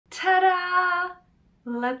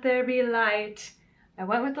let there be light. I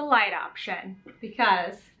went with the light option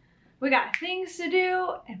because we got things to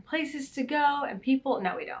do and places to go and people.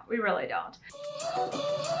 No, we don't. We really don't.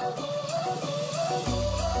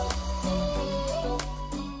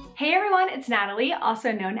 Hey everyone, it's Natalie,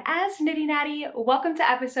 also known as Knitty Natty. Welcome to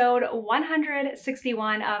episode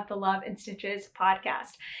 161 of the Love and Stitches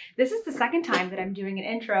podcast. This is the second time that I'm doing an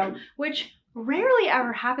intro, which rarely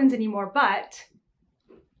ever happens anymore, but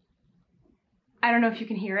I don't know if you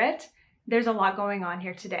can hear it. There's a lot going on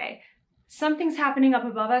here today. Something's happening up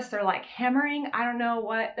above us. They're like hammering. I don't know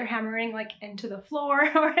what they're hammering, like into the floor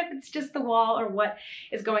or if it's just the wall or what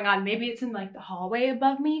is going on. Maybe it's in like the hallway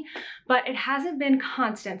above me, but it hasn't been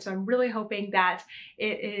constant. So I'm really hoping that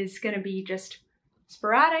it is going to be just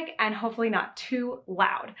sporadic and hopefully not too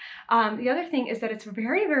loud. The other thing is that it's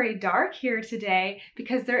very, very dark here today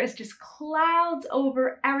because there is just clouds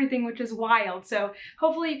over everything, which is wild. So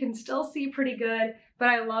hopefully you can still see pretty good, but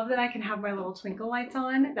I love that I can have my little twinkle lights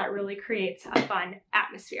on. That really creates a fun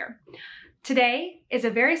atmosphere. Today is a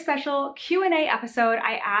very special Q&A episode.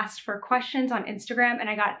 I asked for questions on Instagram and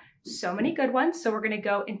I got so many good ones. So we're gonna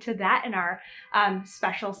go into that in our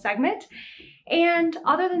special segment. And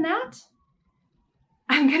other than that,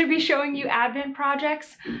 I'm going to be showing you Advent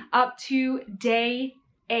projects up to day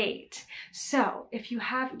 8. So if you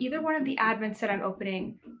have either one of the Advents that I'm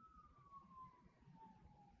opening,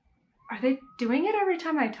 are they doing it every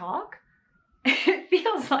time I talk? It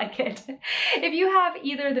feels like it. If you have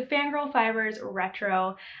either the Fangirl Fibers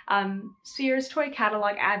Retro Spheres Toy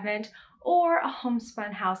Catalog Advent or a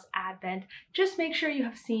Homespun House Advent, just make sure you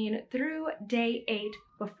have seen through day 8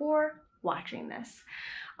 before watching this.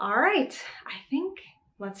 All right, I think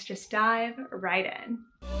let's just dive right in.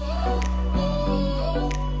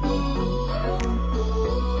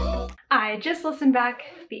 I just listened back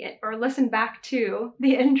to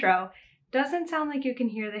the intro. Doesn't sound like you can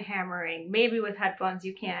hear the hammering. Maybe with headphones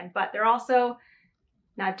you can, but they're also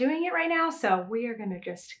not doing it right now, so we are gonna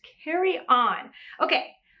just carry on.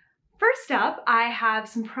 Okay. First up, I have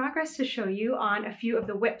some progress to show you on a few of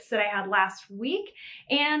the whips that I had last week,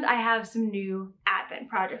 and I have some new Advent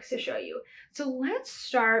projects to show you. So let's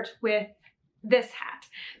start with this hat.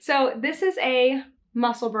 So this is a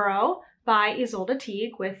Muscle Burrow by Isolde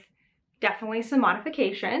Teague with definitely some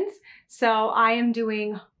modifications. So I am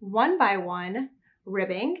doing 1x1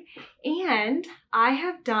 ribbing, and I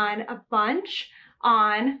have done a bunch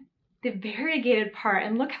on the variegated part,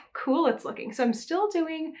 and look how cool it's looking. So I'm still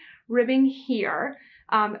doing ribbing here,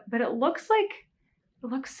 but it looks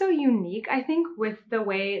so unique, I think, with the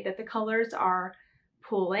way that the colors are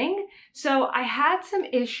pooling. So I had some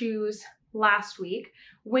issues last week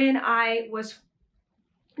when I was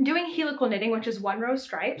doing helical knitting, which is 1 row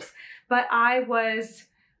stripes, but I was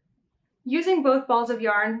using both balls of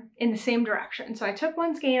yarn in the same direction. So I took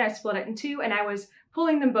one skein, I split it in 2, and I was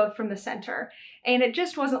pulling them both from the center, and it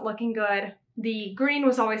just wasn't looking good. The green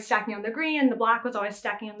was always stacking on the green and the black was always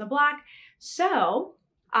stacking on the black. So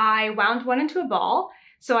I wound one into a ball.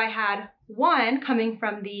 So I had one coming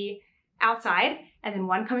from the outside and then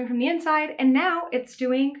one coming from the inside. And now it's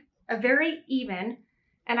doing a very even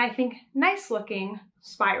and I think nice looking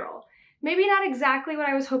spiral. Maybe not exactly what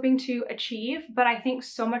I was hoping to achieve, but I think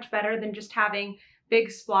so much better than just having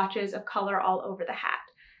big splotches of color all over the hat.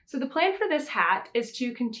 So the plan for this hat is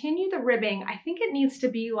to continue the ribbing. I think it needs to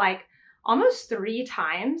be like almost 3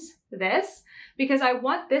 times this, because I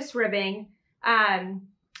want this ribbing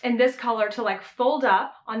in this color to like fold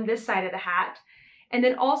up on this side of the hat, and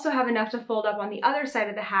then also have enough to fold up on the other side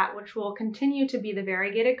of the hat, which will continue to be the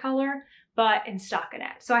variegated color, but in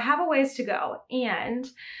stockinette. So I have a ways to go, and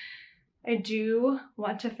I do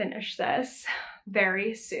want to finish this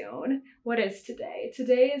very soon. What is today?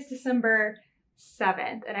 Today is December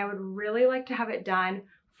 7th, and I would really like to have it done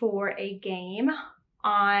for a game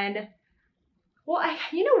on, well,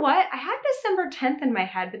 you know what? I had December 10th in my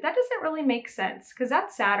head, but that doesn't really make sense because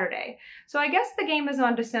that's Saturday. So I guess the game is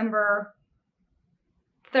on December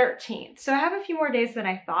 13th. So I have a few more days than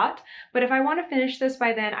I thought, but if I want to finish this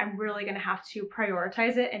by then, I'm really going to have to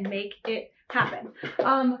prioritize it and make it happen.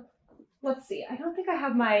 Let's see. I don't think I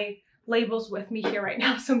have my labels with me here right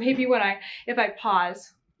now. So maybe if I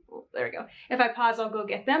pause, there we go. If I pause, I'll go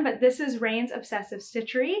get them. But this is Rain's Obsessive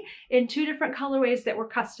Stitchery in 2 different colorways that were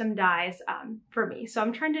custom dyes for me. So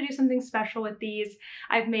I'm trying to do something special with these.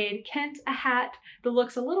 I've made Kent a hat that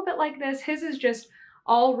looks a little bit like this. His is just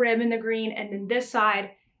all rib in the green, and then this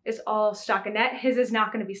side is all stockinette. His is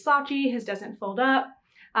not going to be slouchy. His doesn't fold up.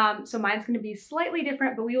 So mine's going to be slightly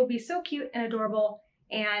different, but we will be so cute and adorable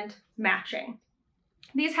and matching.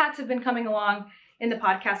 These hats have been coming along in the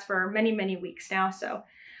podcast for many, many weeks now. So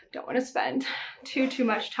don't want to spend too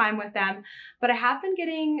much time with them. But I have been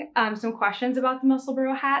getting some questions about the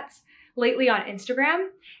Musselburgh hats lately on Instagram,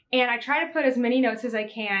 and I try to put as many notes as I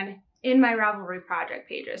can in my Ravelry project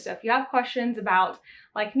pages. So if you have questions about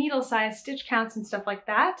like needle size, stitch counts, and stuff like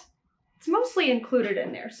that, it's mostly included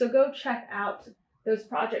in there. So go check out those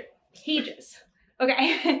project pages.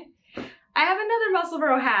 Okay, I have another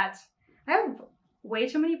Musselburgh hat. I have way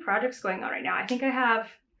too many projects going on right now. I think I have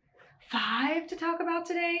 5 to talk about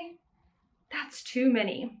today. That's too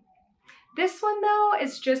many. This one though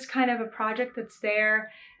is just kind of a project that's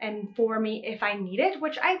there and for me if I need it,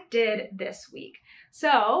 which I did this week.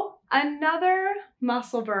 So another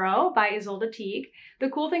Musselburgh by Isolde Teague. The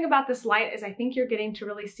cool thing about this light is I think you're getting to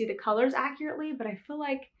really see the colors accurately, but I feel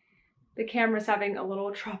like the camera's having a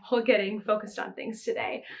little trouble getting focused on things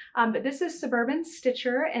today. But this is Suburban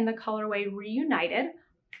Stitcher in the colorway Reunited.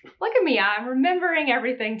 Look at me, I'm remembering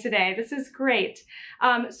everything today. This is great.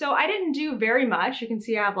 So I didn't do very much. You can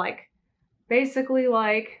see I have like basically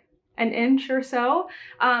like an inch or so,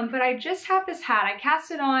 but I just have this hat. I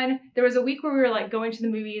cast it on. There was a week where we were like going to the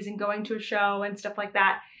movies and going to a show and stuff like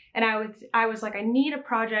that. And I was like, I need a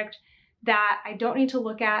project that I don't need to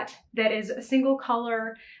look at, that is a single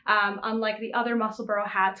color, unlike the other Musselburgh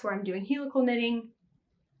hats where I'm doing helical knitting.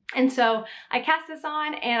 And so I cast this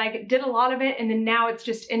on and I did a lot of it, and then now it's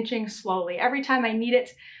just inching slowly. Every time I need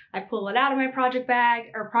it, I pull it out of my project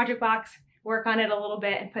bag or project box, work on it a little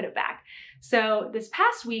bit and put it back. So this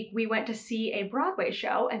past week we went to see a Broadway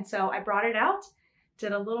show, and so I brought it out,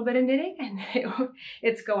 did a little bit of knitting, and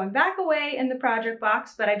it's going back away in the project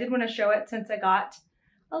box, but I did want to show it since I got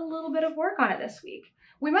a little bit of work on it this week.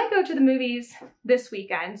 We might go to the movies this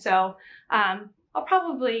weekend, so I'll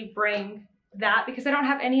probably bring that because I don't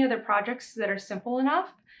have any other projects that are simple enough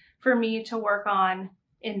for me to work on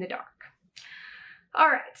in the dark. All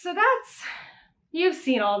right, so you've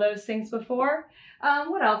seen all those things before.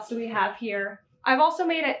 What else do we have here? I've also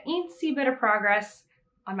made an eensy bit of progress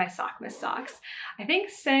on my Sockmas socks. I think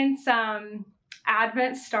since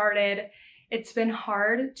Advent started, it's been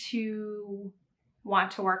hard to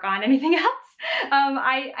want to work on anything else.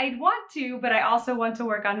 I want to, but I also want to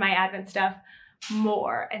work on my Advent stuff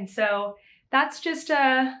more. And so that's just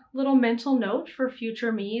a little mental note for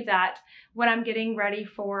future me that when I'm getting ready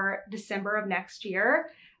for December of next year,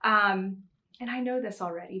 and I know this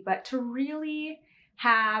already, but to really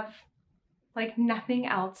have like nothing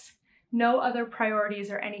else, no other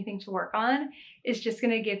priorities or anything to work on is just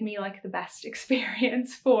gonna give me like the best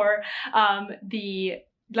experience for the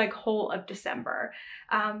like whole of December.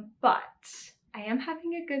 But I am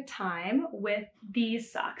having a good time with these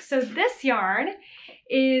socks. So this yarn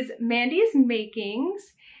is Mandy's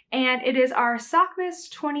Makings, and it is our Sockmas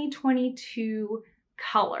 2022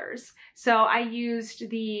 colors. So I used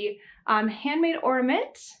the handmade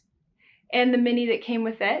ornament and the mini that came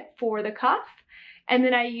with it for the cuff, and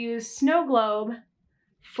then I used Snow Globe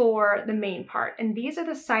for the main part. And these are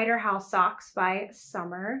the Cider House socks by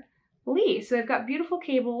Summer Lee. So they've got beautiful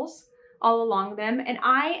cables all along them, and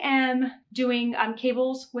I am doing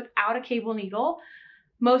cables without a cable needle,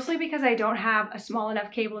 mostly because I don't have a small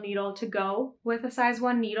enough cable needle to go with a size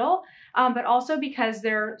 1 needle, but also because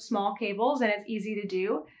they're small cables and it's easy to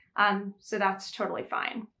do, so that's totally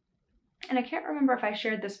fine. And I can't remember if I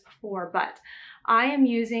shared this before, but I am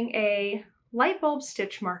using a light bulb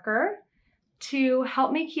stitch marker to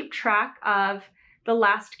help me keep track of the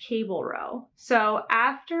last cable row. So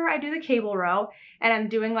after I do the cable row and I'm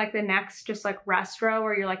doing like the next just like rest row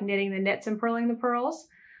where you're like knitting the knits and purling the purls,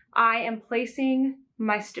 I am placing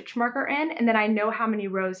my stitch marker in, and then I know how many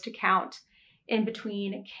rows to count in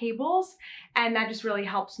between cables, and that just really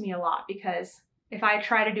helps me a lot because if I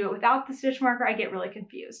try to do it without the stitch marker, I get really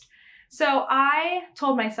confused. So I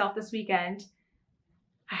told myself this weekend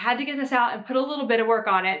I had to get this out and put a little bit of work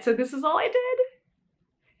on it, so this is all I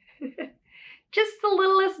did. Just the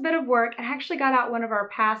littlest bit of work. I actually got out one of our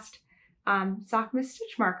past Sockmas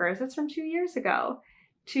stitch markers. That's from 2 years ago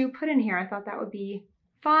to put in here. I thought that would be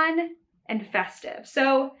fun and festive.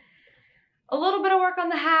 So a little bit of work on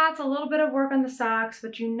the hats, a little bit of work on the socks,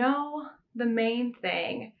 but you know the main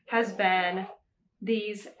thing has been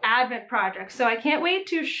these Advent projects. So I can't wait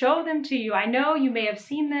to show them to you. I know you may have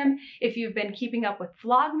seen them if you've been keeping up with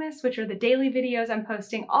Vlogmas, which are the daily videos I'm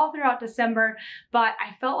posting all throughout December, but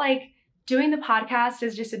I felt like doing the podcast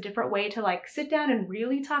is just a different way to like sit down and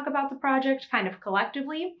really talk about the project kind of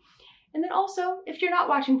collectively. And then also, if you're not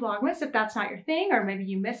watching Vlogmas, if that's not your thing, or maybe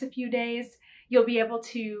you miss a few days, you'll be able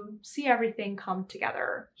to see everything come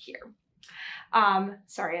together here.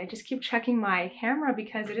 Sorry, I just keep checking my camera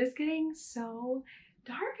because it is getting so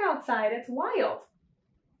dark outside. It's wild.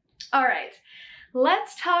 All right,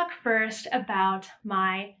 let's talk first about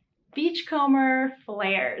my beachcomber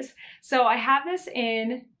flares. So I have this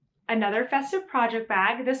in another festive project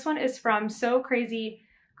bag. This one is from So Crazy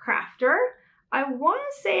Crafter. I want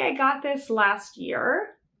to say I got this last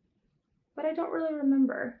year, but I don't really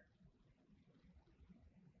remember.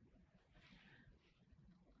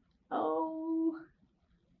 Oh,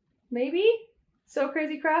 maybe? So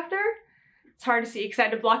Crazy Crafter? It's hard to see because I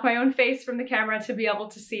had to block my own face from the camera to be able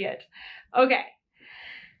to see it. Okay,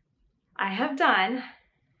 I have done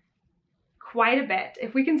quite a bit.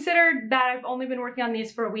 If we consider that I've only been working on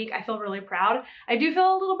these for a week, I feel really proud. I do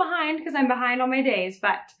feel a little behind because I'm behind on my days,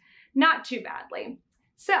 but not too badly.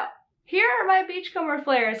 So here are my beachcomber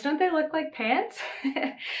flares. Don't they look like pants?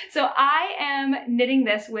 So I am knitting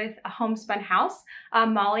this with a Homespun House,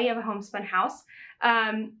 Molly of a Homespun House.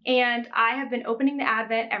 And I have been opening the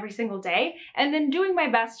Advent every single day and then doing my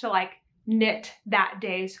best to like knit that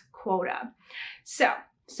day's quota.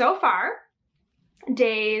 So far,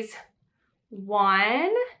 days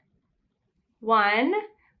one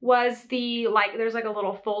was the, like, there's like a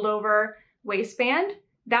little fold over waistband.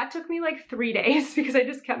 That took me like 3 days because I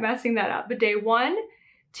just kept messing that up. But day 1,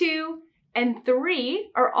 2, and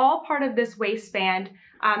 3 are all part of this waistband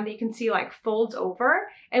that you can see like folds over.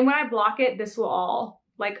 And when I block it, this will all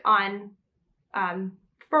like unfurl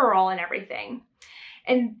and everything.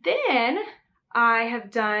 And then I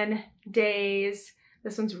have done days,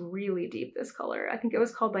 this one's really deep, this color. I think it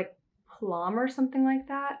was called like plum or something like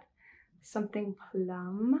that. Something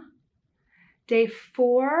plum. Day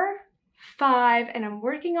 4, 5, and I'm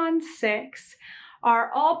working on 6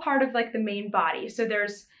 are all part of like the main body. So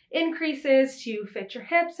there's increases to fit your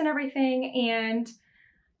hips and everything, and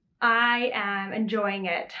I am enjoying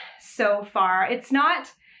it so far. It's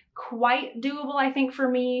not quite doable, I think, for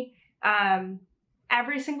me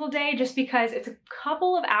every single day, just because it's a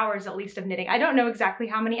couple of hours at least of knitting. I don't know exactly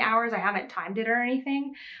how many hours, I haven't timed it or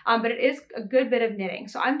anything, but it is a good bit of knitting.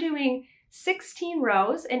 So I'm doing 16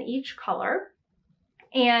 rows in each color,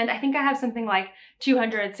 and I think I have something like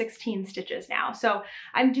 216 stitches now. So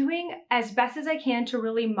I'm doing as best as I can to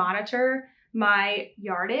really monitor my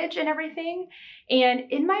yardage and everything.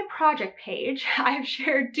 And in my project page, I've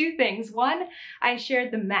shared 2 things. One, I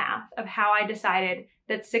shared the math of how I decided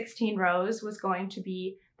that 16 rows was going to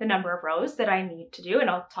be the number of rows that I need to do, and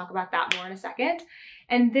I'll talk about that more in a second.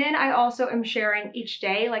 And then I also am sharing each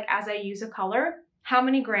day, like as I use a color, how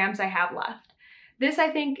many grams I have left. This, I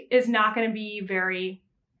think, is not going to be very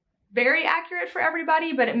accurate for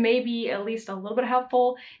everybody, but it may be at least a little bit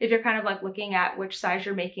helpful if you're kind of like looking at which size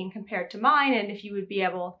you're making compared to mine, and if you would be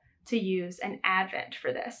able to use an Advent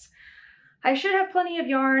for this. I should have plenty of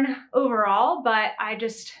yarn overall, but I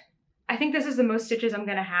think this is the most stitches I'm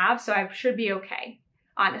gonna have, so I should be okay,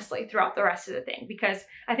 honestly, throughout the rest of the thing, because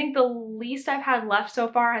I think the least I've had left so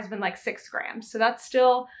far has been like 6 grams. So that's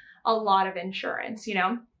still a lot of insurance, you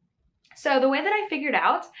know? So the way that I figured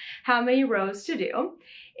out how many rows to do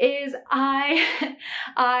is I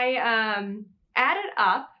added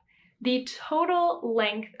up the total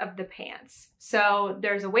length of the pants. So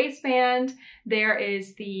there's a waistband, there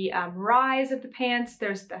is the rise of the pants,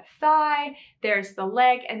 there's the thigh, there's the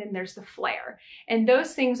leg, and then there's the flare. And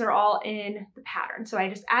those things are all in the pattern. So I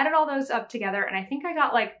just added all those up together, and I think I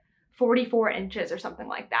got like 44 inches or something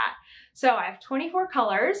like that. So I have 24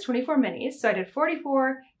 colors, 24 minis. So I did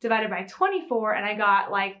 44 divided by 24, and I got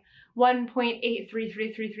like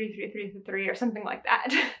 1.83333333 or something like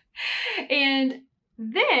that. And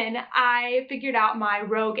then I figured out my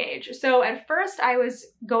row gauge. So at first I was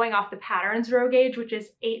going off the patterns row gauge, which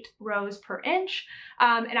is 8 rows per inch.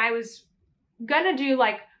 And I was gonna do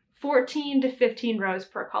like 14 to 15 rows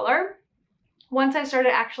per color. Once I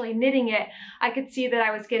started actually knitting it, I could see that I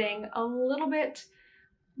was getting a little bit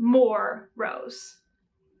more rows.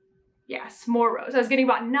 Yes, more rows. I was getting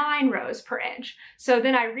about 9 rows per inch. So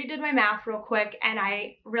then I redid my math real quick, and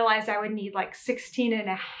I realized I would need like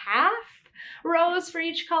 16.5 rows for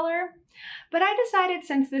each color. But I decided,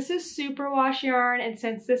 since this is superwash yarn and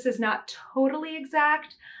since this is not totally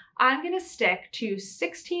exact, I'm gonna stick to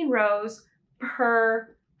 16 rows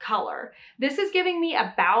per color. This is giving me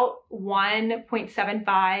about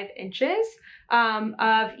 1.75 inches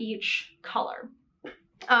of each color.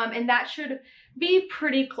 And that should be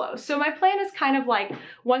pretty close. So my plan is kind of like,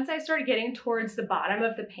 once I start getting towards the bottom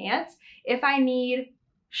of the pants, if I need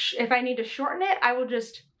to shorten it, I will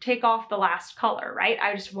just take off the last color, right?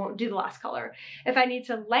 I just won't do the last color. If I need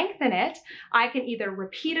to lengthen it, I can either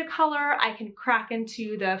repeat a color, I can crack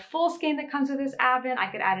into the full skein that comes with this Advent, I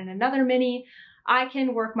could add in another mini. I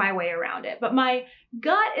can work my way around it. But my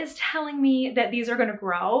gut is telling me that these are gonna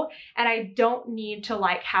grow and I don't need to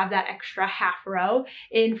like have that extra half row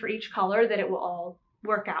in for each color, that it will all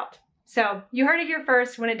work out. So you heard it here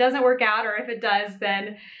first. When it doesn't work out, or if it does,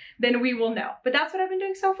 then we will know. But that's what I've been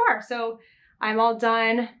doing so far. So I'm all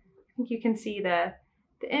done. I think you can see the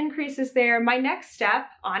increases there. My next step,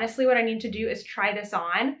 honestly, what I need to do is try this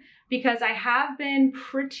on, because I have been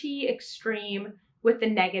pretty extreme with the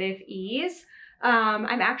negative ease.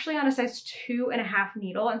 I'm actually on a size 2.5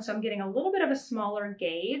 needle, and so I'm getting a little bit of a smaller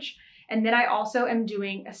gauge. And then I also am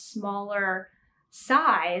doing a smaller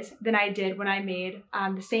size than I did when I made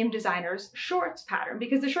the same designer's shorts pattern,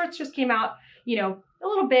 because the shorts just came out, you know, a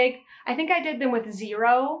little big. I think I did them with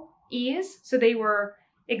 0 ease, so they were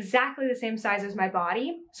exactly the same size as my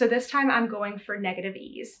body. So this time I'm going for negative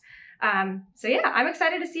ease. So yeah, I'm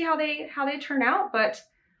excited to see how they turn out, but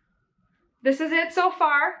this is it so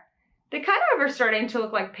far. They kind of are starting to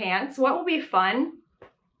look like pants. What will be fun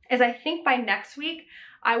is I think by next week,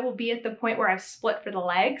 I will be at the point where I've split for the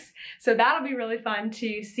legs. So that'll be really fun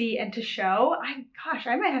to see and to show. Gosh,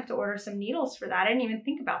 I might have to order some needles for that. I didn't even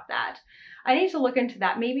think about that. I need to look into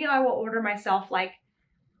that. Maybe I will order myself like,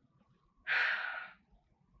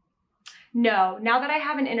 no, now that I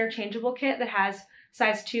have an interchangeable kit that has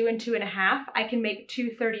size 2 and 2.5, I can make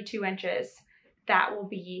 2 32 inches. That will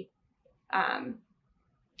be,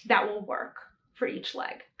 that will work for each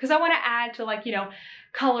leg. Because I want to add to, like, you know,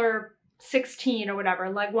 color 16 or whatever,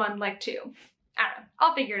 leg 1, leg 2. I don't know,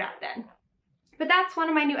 I'll figure it out then. But that's one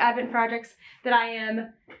of my new Advent projects that I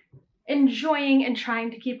am enjoying and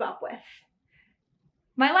trying to keep up with.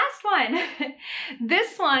 My last one.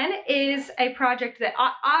 This one is a project that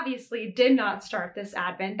obviously did not start this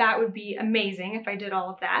Advent. That would be amazing if I did all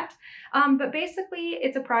of that. But basically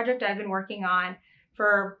it's a project I've been working on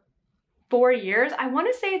for 4 years. I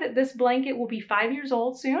want to say that this blanket will be 5 years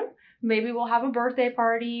old soon. Maybe we'll have a birthday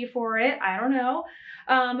party for it. I don't know.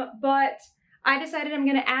 But I decided I'm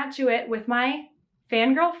going to add to it with my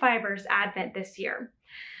Fangirl Fibers Advent this year.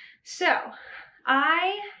 So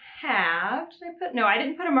I have, I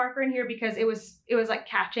didn't put a marker in here because it was like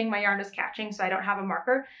catching, my yarn was catching, so I don't have a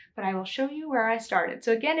marker, but I will show you where I started.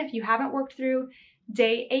 So again, if you haven't worked through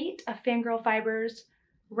day 8 of Fangirl Fibers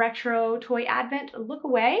Retro Toy Advent, look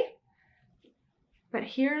away. But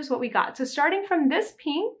here's what we got. So starting from this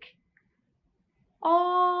pink,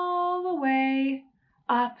 all the way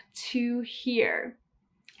up to here.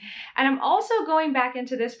 And I'm also going back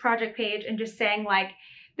into this project page and just saying, like,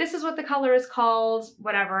 this is what the color is called,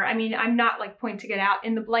 whatever. I mean, I'm not like pointing it out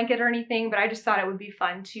in the blanket or anything, but I just thought it would be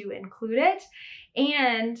fun to include it.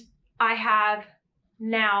 And I have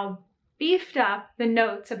now beefed up the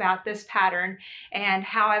notes about this pattern and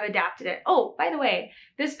how I've adapted it. Oh, by the way,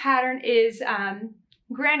 this pattern is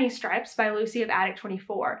Granny Stripes by Lucy of Attic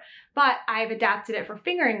 24, but I've adapted it for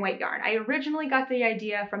fingering weight yarn. I originally got the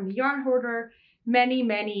idea from the Yarn Hoarder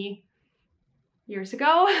many years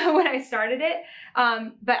ago when I started it,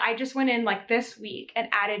 but I just went in like this week and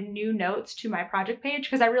added new notes to my project page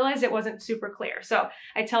because I realized it wasn't super clear. So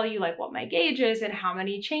I tell you like what my gauge is and how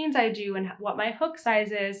many chains I do and what my hook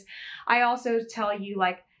size is. I also tell you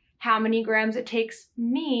like how many grams it takes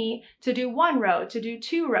me to do 1 row, to do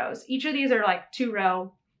 2 rows. Each of these are like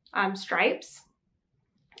 2-row stripes,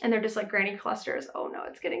 and they're just like granny clusters. Oh no,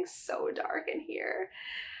 it's getting so dark in here.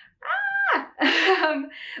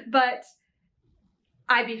 But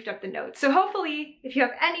I beefed up the notes. So hopefully, if you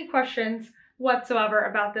have any questions whatsoever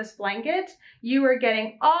about this blanket, you are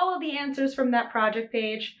getting all of the answers from that project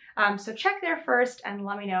page. So check there first and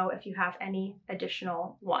let me know if you have any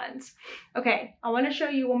additional ones. Okay, I want to show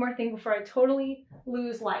you one more thing before I totally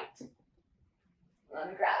lose light. Let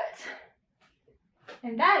me grab it.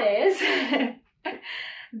 And that is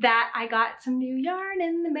that I got some new yarn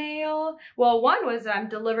in the mail. Well, one was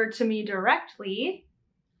delivered to me directly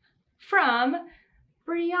from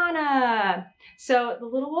Brianna. So the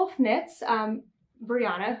Little Wolf Knits,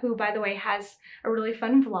 Brianna, who by the way has a really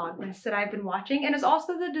fun Vlogmas that I've been watching and is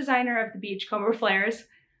also the designer of the Beachcomber flares.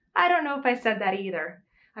 I don't know if I said that either.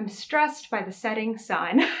 I'm stressed by the setting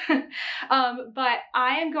sun. But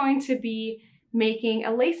I am going to be making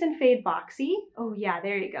a lace and fade boxy. Oh yeah,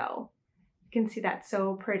 there you go. You can see that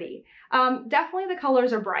so pretty. Definitely the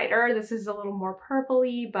colors are brighter. This is a little more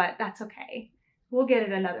purpley, but that's okay. We'll get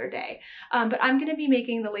it another day. But I'm gonna be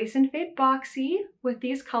making the lace and fade boxy with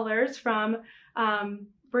these colors from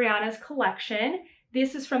Brianna's collection.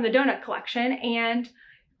 This is from the Donut collection, and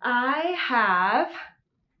I have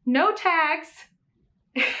no tags,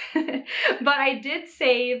 but I did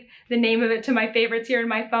save the name of it to my favorites here in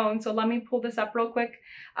my phone. So let me pull this up real quick.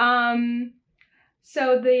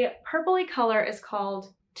 So the purpley color is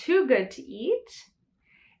called Too Good to Eat.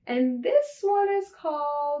 And this one is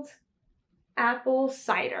called Apple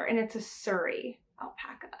Cider, and it's a Surrey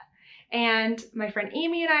alpaca. And my friend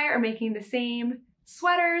Amy and I are making the same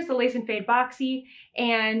sweaters, the Lace and Fade Boxy,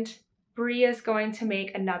 and Bria's going to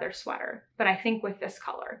make another sweater, but I think with this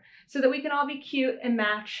color, so that we can all be cute and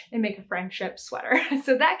match and make a friendship sweater.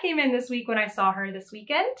 So that came in this week when I saw her this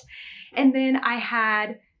weekend. And then I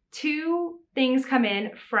had 2 things come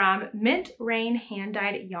in from Mint Rain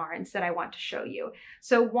hand-dyed yarns that I want to show you.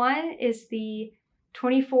 So one is the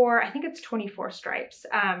 24, I think it's 24 stripes.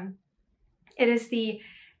 It is the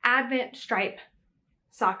Advent stripe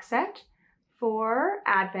sock set for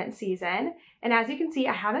Advent season. And as you can see,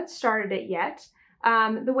 I haven't started it yet.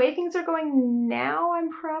 The way things are going now,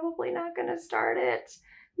 I'm probably not gonna start it.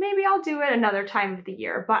 Maybe I'll do it another time of the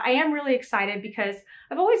year, but I am really excited because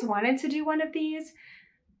I've always wanted to do one of these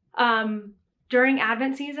during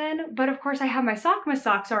Advent season, but of course I have my Sockmas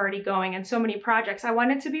socks already going and so many projects. I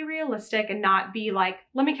wanted to be realistic and not be like,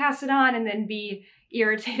 let me cast it on and then be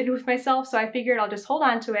irritated with myself. So I figured I'll just hold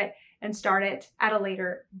on to it and start it at a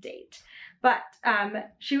later date. But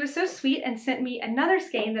she was so sweet and sent me another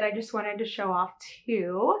skein that I just wanted to show off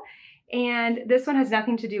too. And this one has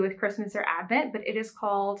nothing to do with Christmas or Advent, but it is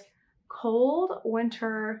called Cold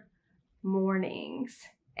Winter Mornings.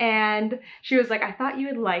 And she was like, I thought you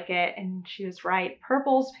would like it. And she was right.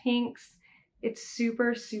 Purples, pinks. It's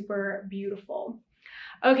super, super beautiful.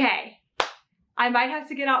 Okay. I might have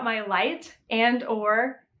to get out my light and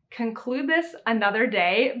or conclude this another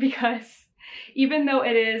day because even though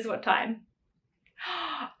it is, what time?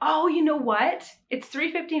 Oh, you know what? It's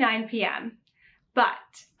 3:59 p.m. But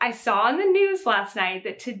I saw in the news last night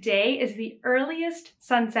that today is the earliest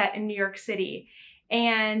sunset in New York City.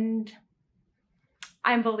 And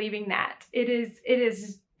I'm believing that. It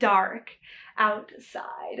is dark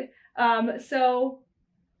outside.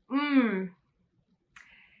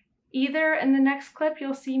 Either in the next clip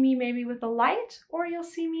you'll see me maybe with a light or you'll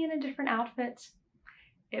see me in a different outfit.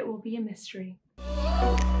 It will be a mystery.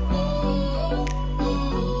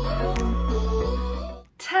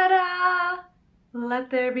 Ta-da! Let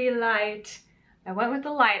there be light. I went with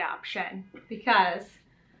the light option because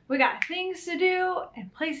we got things to do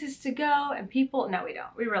and places to go and people. No, we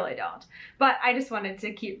don't. We really don't. But I just wanted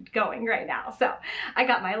to keep going right now. So I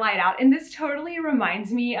got my light out. And this totally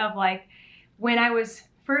reminds me of like when I was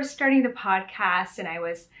first starting the podcast and I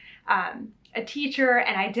was a teacher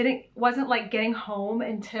and I wasn't like getting home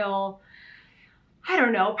until, I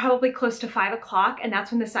don't know, probably close to 5 o'clock. And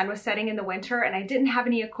that's when the sun was setting in the winter and I didn't have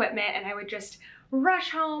any equipment and I would just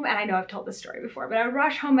rush home. And I know I've told this story before, but I would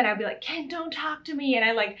rush home and I'd be like, Ken, don't talk to me. And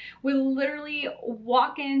I like would literally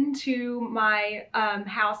walk into my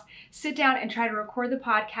house, sit down and try to record the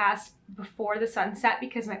podcast before the sun set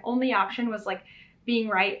because my only option was like being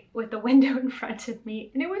right with the window in front of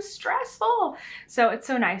me. And it was stressful. So it's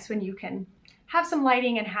so nice when you can have some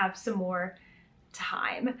lighting and have some more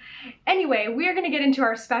time. Anyway, we are going to get into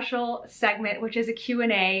our special segment, which is a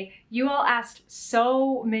Q&A. You all asked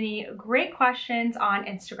so many great questions on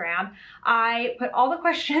Instagram. I put all the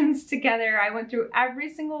questions together. I went through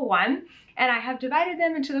every single one and I have divided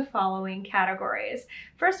them into the following categories.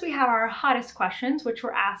 First, we have our hottest questions, which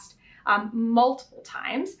were asked multiple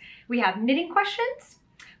times. We have knitting questions,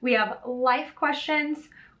 we have life questions,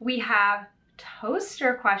 we have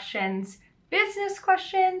toaster questions, business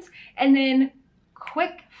questions, and then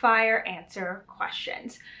quick fire answer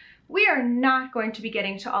questions. We are not going to be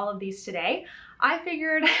getting to all of these today. I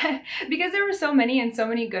figured because there were so many and so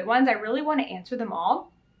many good ones, I really want to answer them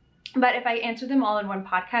all. But if I answer them all in one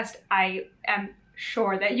podcast, I am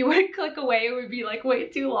sure that you would click away. It would be like way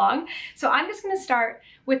too long. So I'm just going to start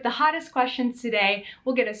with the hottest questions today.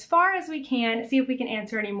 We'll get as far as we can, see if we can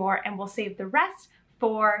answer any more, and we'll save the rest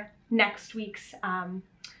for next week's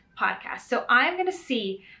podcast. So I'm going to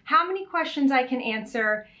see how many questions I can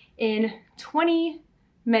answer in 20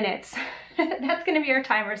 minutes. That's going to be our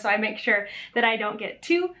timer, so I make sure that I don't get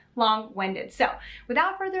too long-winded. So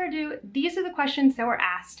without further ado, these are the questions that were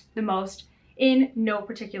asked the most in no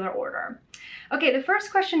particular order. Okay, the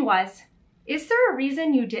first question was, is there a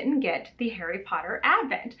reason you didn't get the Harry Potter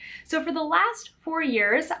Advent? So for the last 4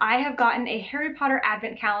 years, I have gotten a Harry Potter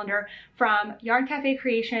Advent calendar from Yarn Cafe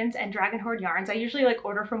Creations and Dragon Horde Yarns. I usually like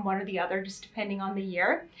order from one or the other, just depending on the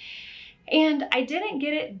year. And I didn't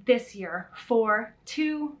get it this year for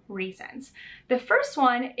 2 reasons. The first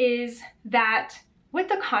one is that with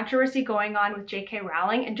the controversy going on with J.K.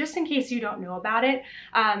 Rowling, and just in case you don't know about it,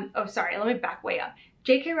 oh sorry, let me back way up.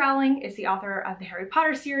 J.K. Rowling is the author of the Harry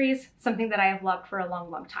Potter series, something that I have loved for a long,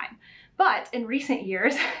 long time. But in recent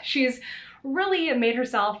years, she's really made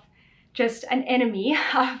herself just an enemy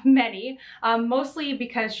of many, mostly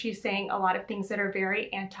because she's saying a lot of things that are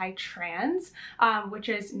very anti-trans, which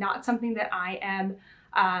is not something that I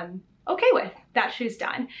am okay with that she's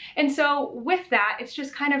done. And so with that, it's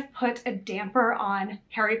just kind of put a damper on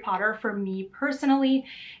Harry Potter for me personally.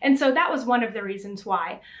 And so that was one of the reasons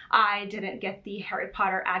why I didn't get the Harry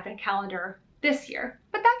Potter advent calendar this year.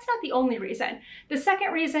 But that's not the only reason. The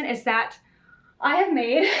second reason is that I have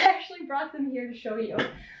made, I actually brought them here to show you.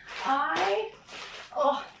 I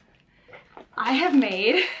have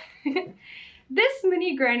made this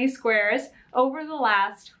mini granny squares over the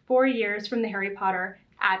last 4 years from the Harry Potter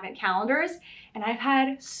advent calendars, and I've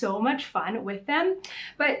had so much fun with them.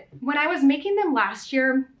 But when I was making them last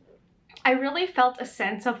year, I really felt a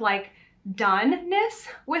sense of like doneness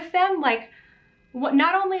with them. Like,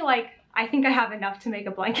 not only like, I think I have enough to make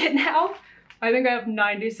a blanket now. I think I have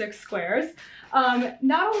 96 squares.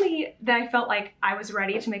 Not only that I felt like I was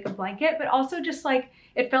ready to make a blanket, but also just like,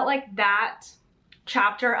 it felt like that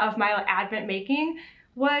chapter of my advent making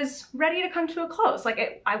was ready to come to a close.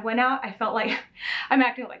 Like I went out, I felt like, I'm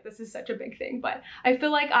acting like this is such a big thing, but I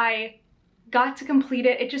feel like I got to complete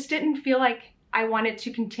it. It just didn't feel like I wanted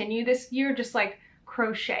to continue this year, just like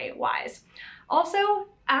crochet wise. Also,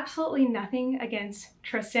 absolutely nothing against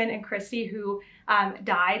Tristan and Christy who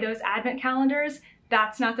dye those advent calendars.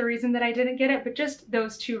 That's not the reason that I didn't get it, but just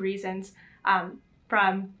those two reasons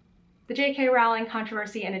from the J.K. Rowling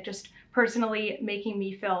controversy and it just personally making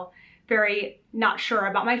me feel very not sure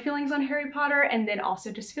about my feelings on Harry Potter, and then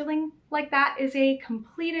also just feeling like that is a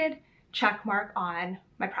completed check mark on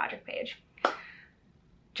my project page.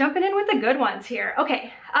 Jumping in with the good ones here.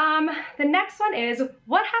 Okay, the next one is,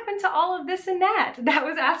 what happened to all of this and that? That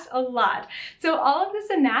was asked a lot. So all of this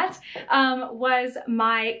and that was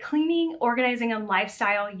my cleaning, organizing, and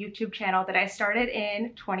lifestyle YouTube channel that I started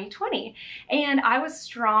in 2020. And I was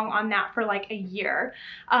strong on that for like a year.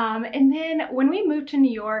 And then when we moved to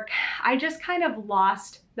New York, I just kind of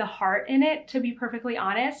lost the heart in it, to be perfectly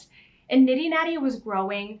honest. And Knitty Natty was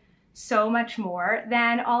growing so much more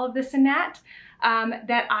than all of this and that.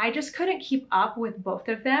 That I just couldn't keep up with both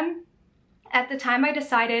of them. At the time I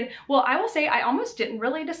decided, well, I will say I almost didn't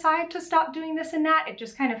really decide to stop doing this and that. It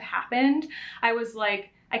just kind of happened. I was like,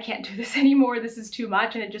 I can't do this anymore. This is too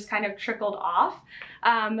much. And it just kind of trickled off.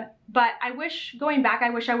 But I wish, going back, I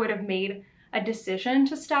wish I would have made a decision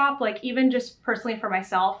to stop, like even just personally for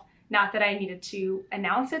myself. Not that I needed to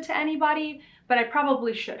announce it to anybody, but I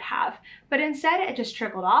probably should have. But instead it just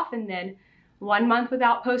trickled off, and then 1 month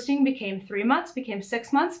without posting became 3 months, became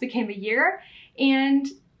 6 months, became a year, and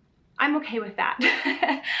I'm okay with that.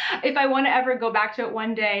 If I want to ever go back to it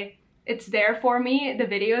one day, it's there for me. The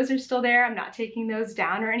videos are still there. I'm not taking those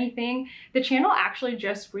down or anything. The channel actually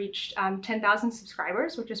just reached 10,000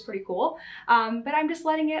 subscribers, which is pretty cool. But I'm just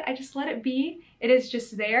letting it, I just let it be. It is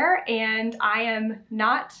just there, and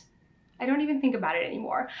I don't even think about it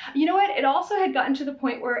anymore. You know what? It also had gotten to the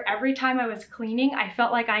point where every time I was cleaning, I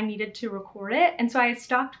felt like I needed to record it. And so I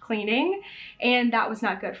stopped cleaning, and that was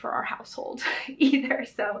not good for our household either.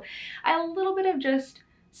 So I had a little bit of just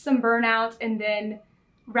some burnout, and then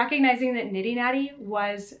recognizing that Knitty Natty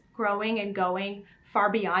was growing and going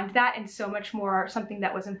far beyond that and so much more something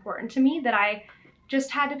that was important to me that I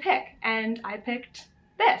just had to pick. And I picked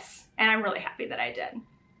this, and I'm really happy that I did.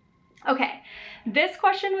 Okay, this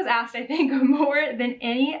question was asked, I think, more than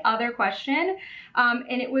any other question,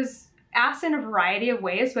 and it was asked in a variety of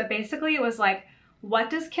ways, but basically it was like, what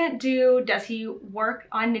does Kent do? Does he work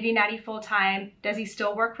on Knitty Natty full time? Does he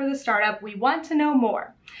still work for the startup? We want to know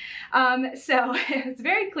more. So it's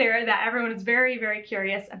very clear that everyone is very, very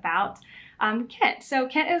curious about Kent. So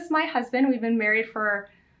Kent is my husband. We've been married for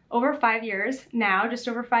over 5 years now, just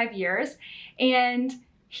over 5 years, and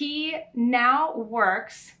he now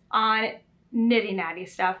works on Knitty Natty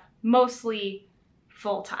stuff, mostly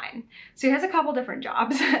full-time. So he has a couple different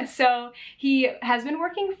jobs. So he has been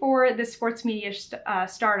working for the sports media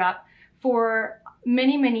startup for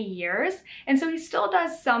many, many years. And so he still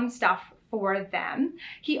does some stuff for them.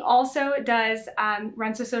 He also does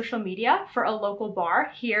runs a social media for a local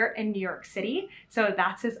bar here in New York City. So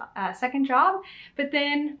that's his second job. But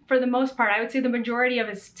then for the most part, I would say the majority of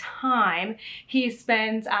his time, he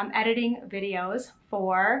spends editing videos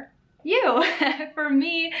for you, for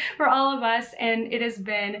me, for all of us. And it has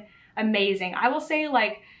been amazing. I will say,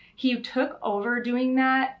 like, he took over doing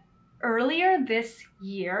that earlier this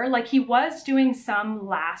year. Like, he was doing some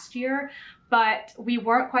last year, but we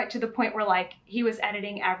weren't quite to the point where like he was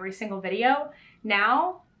editing every single video.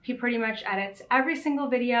 Now he pretty much edits every single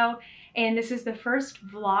video, and this is the first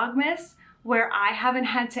Vlogmas where I haven't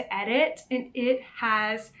had to edit, and it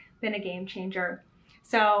has been a game changer.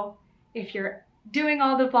 So if you're doing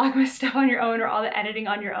all the Vlogmas stuff on your own or all the editing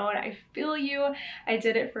on your own, I feel you. I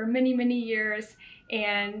did it for many, many years,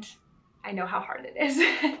 and I know how hard it is.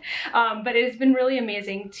 But it has been really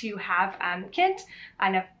amazing to have Kent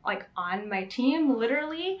kind of like on my team,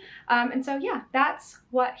 literally. And so yeah, that's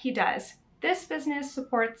what he does. This business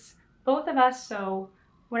supports both of us. So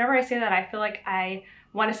whenever I say that, I feel like I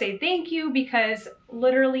want to say thank you, because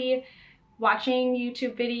literally watching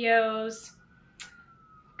YouTube videos,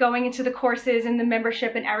 going into the courses and the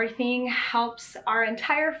membership and everything helps our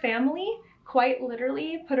entire family quite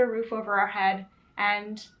literally put a roof over our head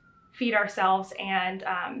and feed ourselves and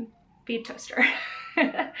feed Toaster.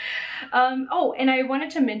 Oh, and I wanted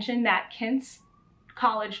to mention that Kent's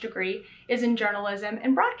college degree is in journalism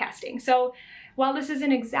and broadcasting. So while this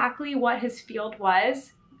isn't exactly what his field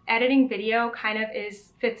was, editing video kind of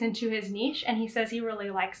fits into his niche, and he says he really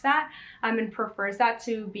likes that and prefers that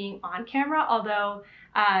to being on camera, although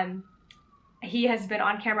he has been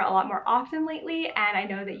on camera a lot more often lately, and I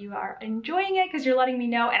know that you are enjoying it because you're letting me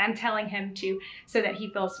know, and I'm telling him to, so that he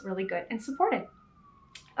feels really good and supported.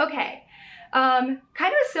 Okay, kind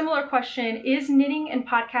of a similar question: is knitting and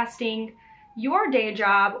podcasting your day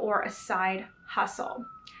job or a side hustle?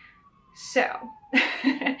 So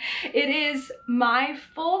it is my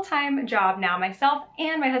full-time job now. Myself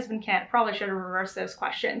and my husband Kent, probably should have reversed those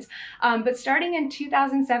questions. But starting in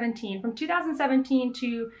 2017, from 2017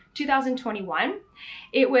 to 2021,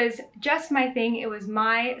 it was just my thing. It was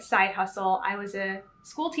my side hustle. I was a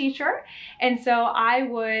school teacher, and so I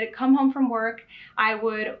would come home from work, I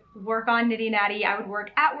would work on Knitty Natty, I would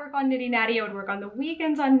work at work on Knitty Natty, I would work on the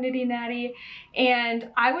weekends on Knitty Natty, and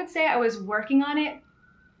I would say I was working on it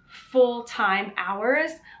full-time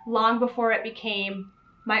hours long before it became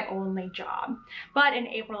my only job. But in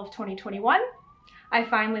April of 2021, I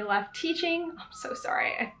finally left teaching. I'm so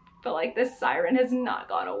sorry. I feel like this siren has not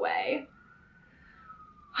gone away.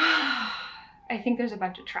 I think there's a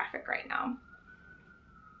bunch of traffic right now.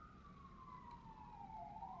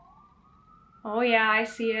 Oh yeah, I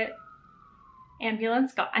see it.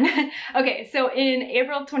 Ambulance gone. Okay, so in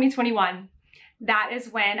April of 2021, that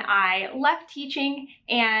is when I left teaching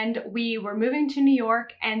and we were moving to New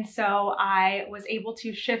York, and so I was able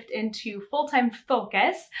to shift into full-time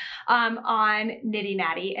focus on Knitty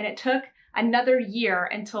Natty, and it took another year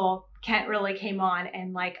until Kent really came on,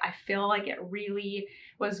 and like I feel like it really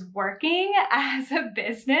was working as a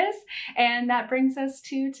business, and that brings us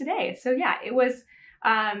to today. So yeah,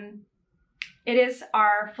 it is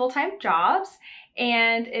our full-time jobs,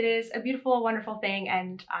 and it is a beautiful, wonderful thing,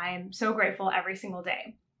 and I'm so grateful every single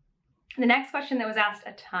day. The next question that was asked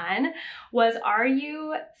a ton was, are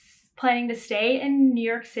you planning to stay in New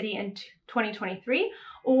York City in 2023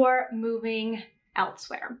 or moving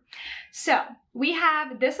elsewhere? So we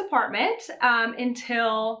have this apartment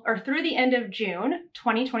through the end of June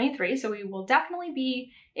 2023, so we will definitely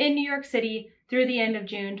be in New York City through the end of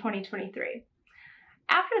June 2023.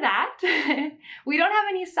 After that, we don't have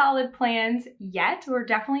any solid plans yet. We're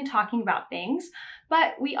definitely talking about things,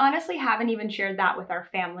 but we honestly haven't even shared that with our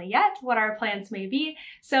family yet, what our plans may be.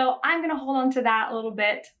 So I'm gonna hold on to that a little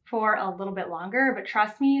bit for a little bit longer, but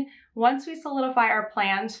trust me, once we solidify our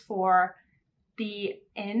plans for the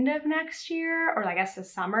end of next year, or I guess the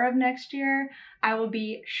summer of next year, I will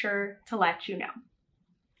be sure to let you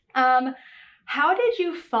know. How did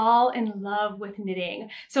you fall in love with knitting?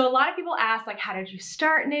 So a lot of people ask, like, how did you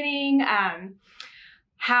start knitting?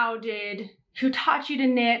 Who taught you to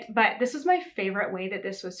knit? But this was my favorite way that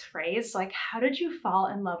this was phrased, like, how did you fall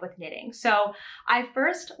in love with knitting? So I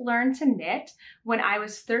first learned to knit when I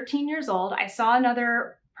was 13 years old. I saw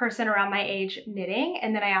another person around my age knitting,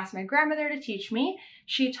 and then I asked my grandmother to teach me.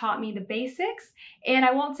 She taught me the basics, and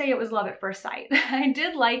I won't say it was love at first sight. I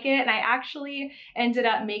did like it, and I actually ended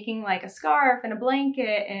up making like a scarf and a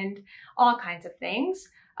blanket and all kinds of things.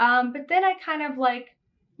 But then I kind of like,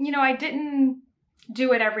 I didn't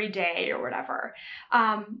do it every day or whatever.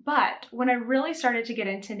 But when I really started to get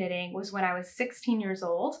into knitting was when I was 16 years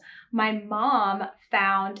old. My mom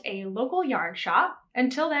found a local yarn shop.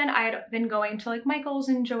 Until then, I had been going to like Michael's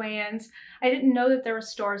and Joann's. I didn't know that there were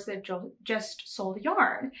stores that just sold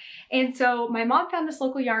yarn. And so my mom found this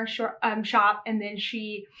local yarn shop, and then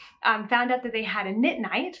she found out that they had a knit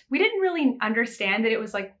night. We didn't really understand that it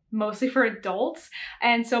was like mostly for adults.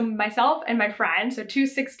 And so myself and my friend, so two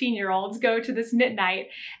 16-year-olds, go to this knit night,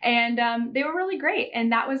 and they were really great.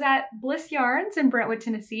 And that was at Bliss Yarns in Brentwood,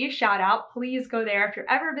 Tennessee. Shout out, please go there. If you're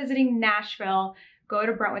ever visiting Nashville, go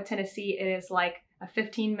to Brentwood, Tennessee. It is like a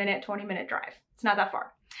 15-minute, 20-minute drive. It's not that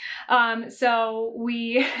far. So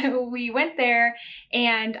we went there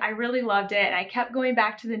and I really loved it. I kept going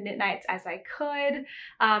back to the knit nights as I could.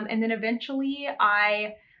 And then eventually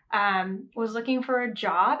I was looking for a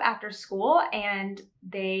job after school and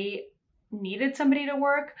they needed somebody to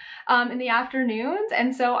work in the afternoons.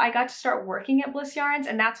 And so I got to start working at Bliss Yarns,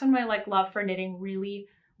 and that's when my love for knitting really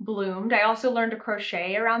bloomed. I also learned to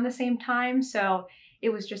crochet around the same time. So it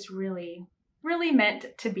was just really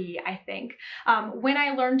meant to be, I think. When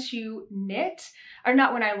I learned to knit, or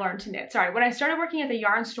not when I learned to knit, sorry, when I started working at the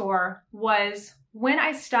yarn store was when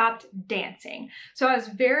I stopped dancing. So I was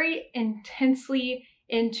very intensely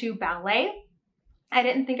into ballet. I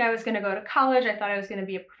didn't think I was going to go to college. I thought I was going to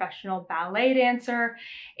be a professional ballet dancer.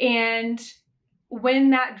 And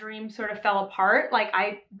when that dream sort of fell apart, like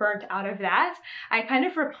I burnt out of that, I kind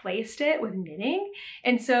of replaced it with knitting.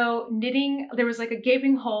 And so knitting, there was like a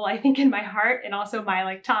gaping hole, I think, in my heart and also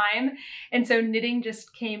my time. And so knitting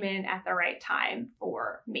just came in at the right time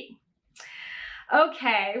for me.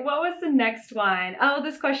 Okay, what was the next one? Oh,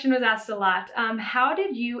 this question was asked a lot. How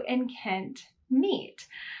did you and Kent meet?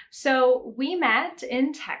 So we met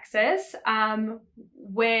in Texas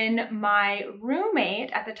when my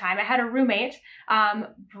roommate at the time, I had a roommate,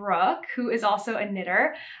 Brooke, who is also a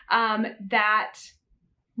knitter, that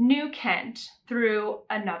knew Kent through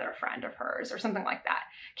another friend of hers or something like that.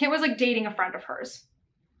 Kent was like dating a friend of hers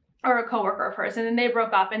or a coworker of hers, and then they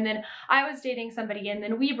broke up, and then I was dating somebody, and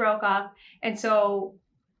then we broke up. And so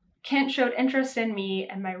Kent showed interest in me,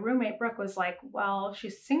 and my roommate Brooke was like, well,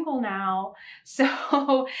 she's single now.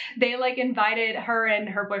 So they invited her, and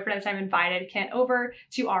her boyfriend at the time invited Kent over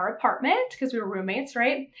to our apartment because we were roommates,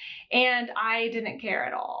 right? And I didn't care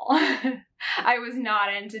at all. I was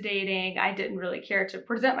not into dating. I didn't really care to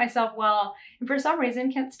present myself well. And for some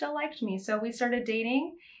reason, Kent still liked me. So we started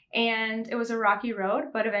dating, and it was a rocky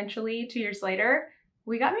road, but eventually 2 years later,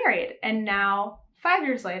 we got married. And now 5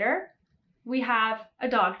 years later, we have a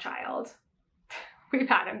dog child. We've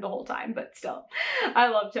had him the whole time, but still, I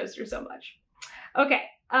love Toaster so much. Okay,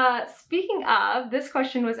 speaking of, this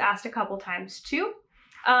question was asked a couple times too.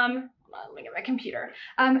 Let me get my computer.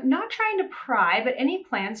 Not trying to pry, but any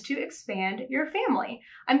plans to expand your family?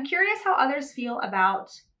 I'm curious how others feel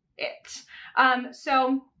about it.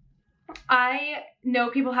 So I know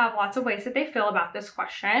people have lots of ways that they feel about this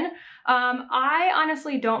question. I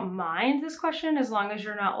honestly don't mind this question as long as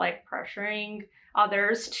you're not pressuring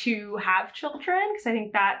others to have children, because I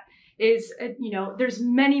think that is, there's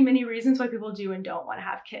many reasons why people do and don't want to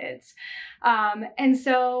have kids. And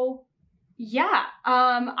so, yeah,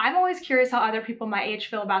 I'm always curious how other people my age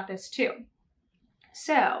feel about this too.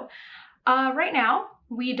 So right now,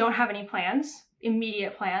 we don't have any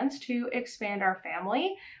immediate plans to expand our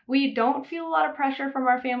family. We don't feel a lot of pressure from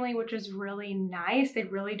our family, which is really nice. They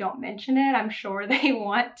really don't mention it. I'm sure they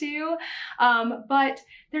want to. But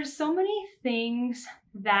there's so many things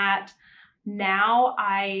that now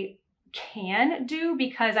I can do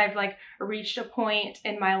because I've reached a point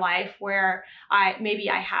in my life where maybe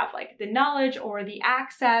I have the knowledge or the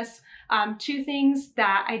access to things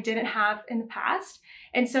that I didn't have in the past.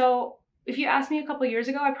 And so if you asked me a couple years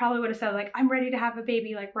ago, I probably would have said I'm ready to have a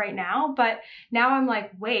baby right now. But now I'm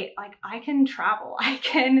wait, I can travel, I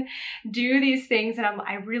can do these things, and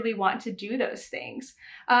I really want to do those things.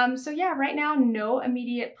 So yeah, right now, no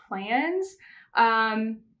immediate plans.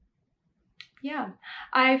 Yeah,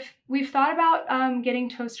 we've thought about getting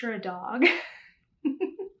Toaster a dog.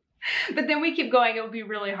 But then we keep going, it would be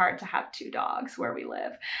really hard to have 2 dogs where we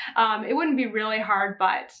live. It wouldn't be really hard,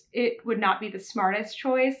 but it would not be the smartest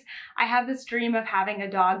choice. I have this dream of having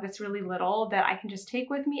a dog that's really little that I can just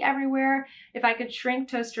take with me everywhere. If I could shrink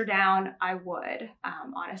Toaster down, I would.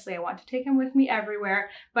 Honestly, I want to take him with me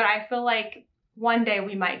everywhere, but I feel like one day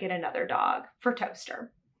we might get another dog for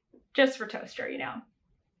Toaster. Just for Toaster,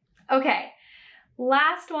 Okay,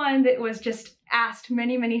 last one that was just asked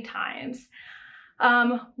many times.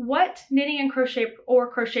 What knitting and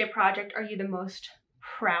crochet project are you the most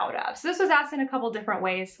proud of? So this was asked in a couple different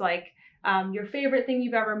ways, your favorite thing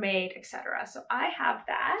you've ever made, etc. So I have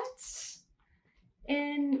that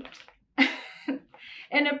in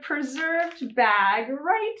a preserved bag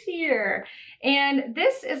right here. And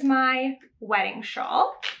this is my wedding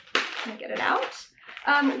shawl. Let me get it out.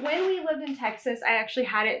 When we lived in Texas, I actually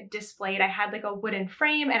had it displayed. I had a wooden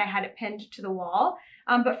frame and I had it pinned to the wall.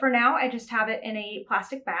 But for now, I just have it in a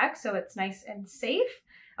plastic bag, so it's nice and safe.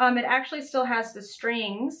 It actually still has the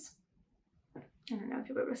strings. I don't know if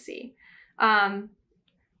you'll be able to see.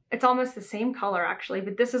 It's almost the same color actually,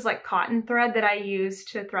 but this is cotton thread that I used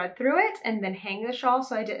to thread through it and then hang the shawl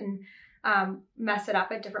so I didn't mess it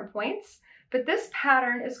up at different points. but this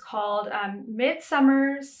pattern is called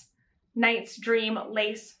Midsummer's Night's Dream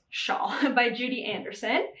Lace Shawl by Judy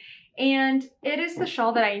Anderson. And it is the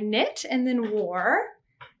shawl that I knit and then wore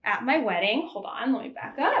at my wedding. Hold on, let me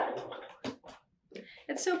back up.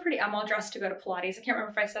 It's so pretty. I'm all dressed to go to Pilates. I can't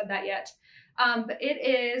remember if I said that yet. But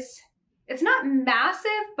it's not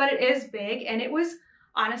massive, but it is big. And it was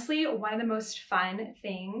honestly one of the most fun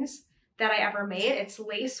things that I ever made. It's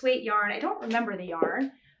lace weight yarn. I don't remember the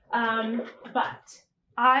yarn, but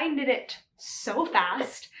I knit it so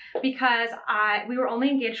fast because we were only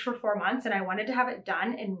engaged for 4 months and I wanted to have it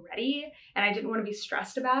done and ready and I didn't want to be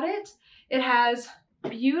stressed about it. It has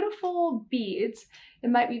beautiful beads. It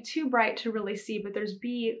might be too bright to really see, but there's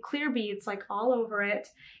clear beads like all over it.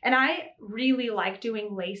 And I really like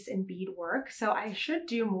doing lace and bead work, so I should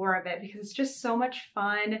do more of it because it's just so much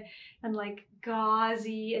fun and like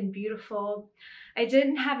gauzy and beautiful. I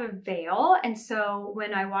didn't have a veil, and so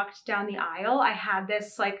when I walked down the aisle, I had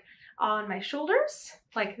this like on my shoulders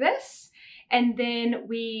like this, and then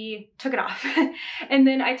we took it off and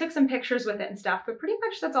then I took some pictures with it and stuff, but pretty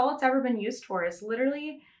much that's all it's ever been used for, is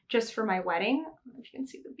literally just for my wedding. I don't know if you can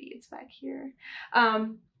see the beads back here.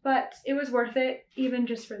 But it was worth it even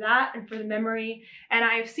just for that and for the memory. And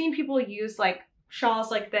I've seen people use like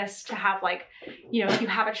shawls like this to have like, you know, if you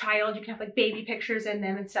have a child, you can have like baby pictures in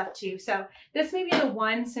them and stuff too. So this may be the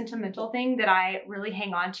one sentimental thing that I really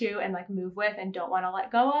hang on to and like move with and don't want to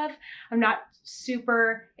let go of. I'm not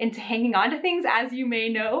super into hanging on to things, as you may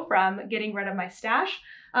know from getting rid of my stash.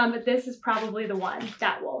 But this is probably the one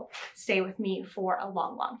that will stay with me for a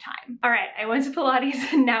long, long time. All right, I went to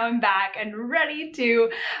Pilates and now I'm back and ready to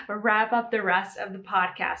wrap up the rest of the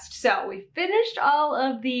podcast. So we finished all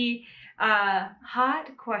of the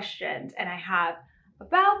hot questions and I have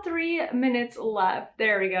about 3 minutes left.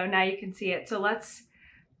 There we go, now you can see it. So let's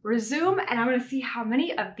resume and I'm gonna see how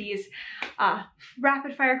many of these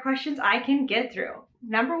rapid fire questions I can get through.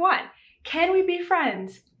 Number 1, can we be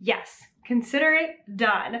friends? Yes. Consider it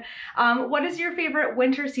done. What is your favorite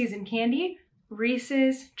winter season candy?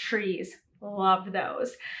 Reese's Trees. Love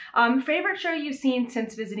those. Favorite show you've seen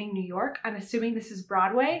since visiting New York? I'm assuming this is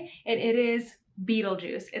Broadway, and it is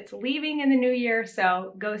Beetlejuice. It's leaving in the new year,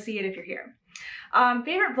 so go see it if you're here.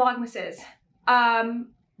 Favorite Vlogmases?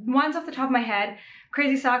 Ones off the top of my head: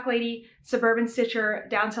 Crazy Sock Lady, Suburban Stitcher,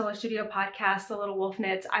 Down Cellar Studio Podcast, The Little Wolf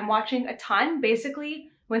Knits. I'm watching a ton.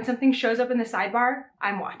 Basically, when something shows up in the sidebar,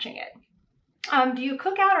 I'm watching it. Do you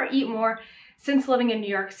cook out or eat more since living in New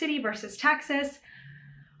York City versus Texas?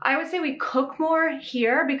 I would say we cook more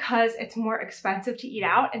here because it's more expensive to eat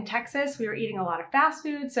out. In Texas, we were eating a lot of fast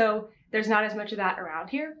food, so there's not as much of that around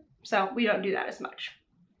here. So we don't do that as much.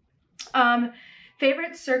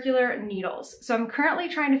 Favorite circular needles. So I'm currently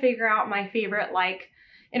trying to figure out my favorite like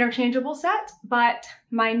interchangeable set, but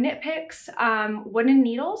my Knit Picks wooden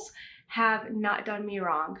needles have not done me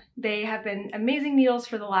wrong. They have been amazing needles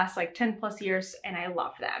for the last like 10 plus years and I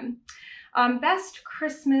love them. Best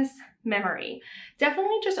Christmas memory.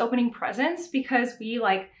 Definitely just opening presents because we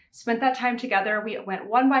like spent that time together. We went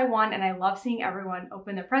one by one and I love seeing everyone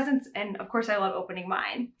open their presents, and of course I love opening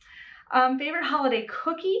mine. Favorite holiday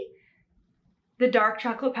cookie? The dark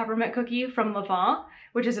chocolate peppermint cookie from Levant,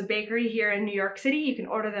 which is a bakery here in New York City. You can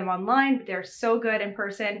order them online, but they're so good in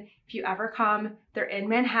person. If you ever come, they're in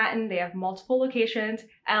Manhattan. They have multiple locations.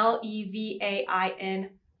 Levain,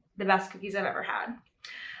 the best cookies I've ever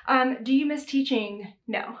had. Do you miss teaching?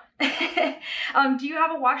 No. Do you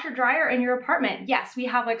have a washer dryer in your apartment? Yes, we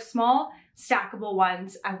have like small stackable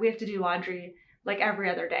ones. We have to do laundry like every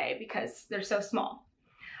other day because they're so small.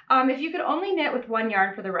 If you could only knit with one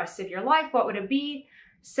yarn for the rest of your life, what would it be?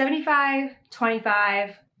 75,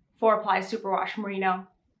 25, 4-ply superwash merino.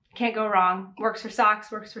 Can't go wrong. Works for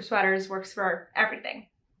socks, works for sweaters, works for everything.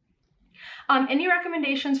 Any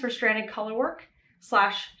recommendations for stranded color work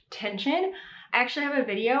 / tension? I actually have a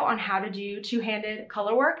video on how to do two-handed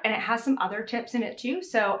color work and it has some other tips in it too.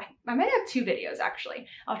 So I might have 2 videos actually.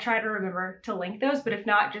 I'll try to remember to link those, but if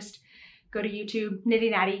not, just go to YouTube, Knitty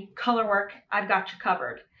Natty, color work. I've got you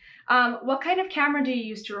covered. What kind of camera do you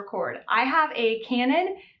use to record? I have a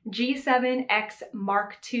Canon G7X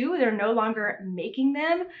Mark II. They're no longer making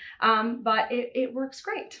them, but it works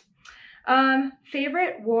great.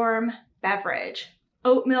 Favorite warm beverage?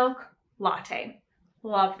 Oat milk latte.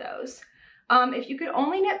 Love those. If you could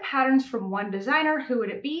only knit patterns from one designer, who would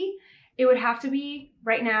it be? It would have to be,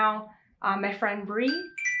 right now, my friend Bree.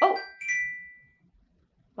 Oh!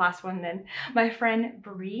 Last one then. My friend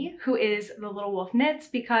Bree, who is the Little Wolf Knits,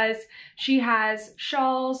 because she has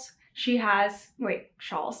shawls. She has, wait,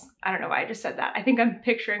 shawls. I don't know why I just said that. I think I'm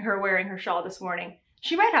picturing her wearing her shawl this morning.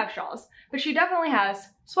 She might have shawls, but she definitely has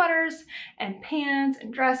sweaters and pants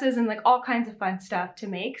and dresses and like all kinds of fun stuff to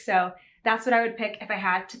make. So that's what I would pick if I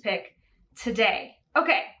had to pick today.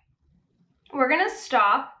 Okay, we're gonna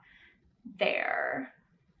stop there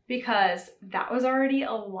because that was already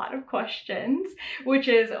a lot of questions, which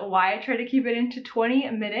is why I try to keep it into 20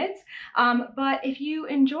 minutes. But if you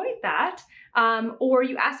enjoyed that, or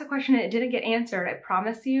you asked a question and it didn't get answered, I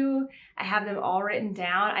promise you, I have them all written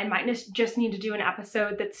down. I might just need to do an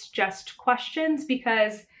episode that's just questions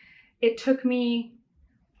because it took me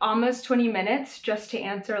almost 20 minutes just to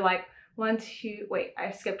answer like 1, 2, wait,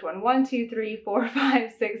 I skipped one. 1, 2, 3, 4,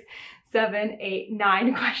 5, 6, 7, 8,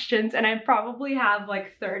 9 questions, and I probably have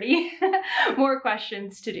like 30 more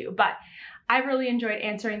questions to do, but I really enjoyed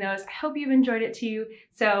answering those. I hope you've enjoyed it too.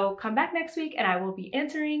 So come back next week and I will be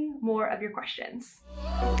answering more of your questions.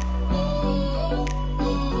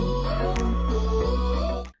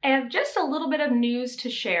 I have just a little bit of news to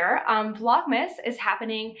share. Vlogmas is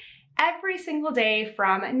happening every single day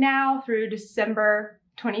from now through December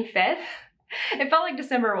 25th. It felt like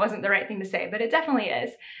December wasn't the right thing to say, but it definitely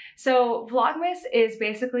is. So Vlogmas is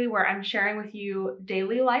basically where I'm sharing with you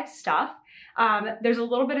daily life stuff. There's a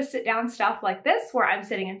little bit of sit down stuff like this where I'm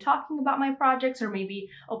sitting and talking about my projects or maybe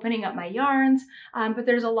opening up my yarns. But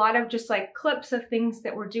there's a lot of just like clips of things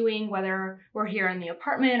that we're doing, whether we're here in the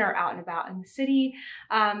apartment or out and about in the city,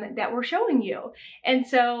 that we're showing you. And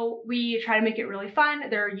so we try to make it really fun.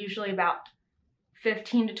 They're usually about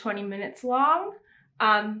 15 to 20 minutes long.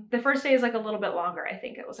 The first day is like a little bit longer. I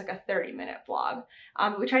think it was like a 30-minute vlog.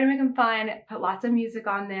 But we try to make them fun, put lots of music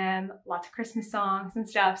on them, lots of Christmas songs and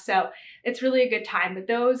stuff. So it's really a good time. But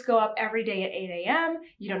those go up every day at 8 a.m.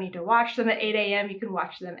 You don't need to watch them at 8 a.m. You can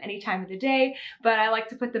watch them any time of the day. But I like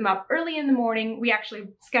to put them up early in the morning. We actually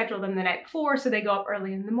schedule them the night before, so they go up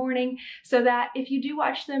early in the morning so that if you do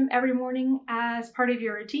watch them every morning as part of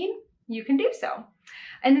your routine, you can do so.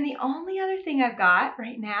 And then the only other thing I've got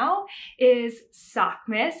right now is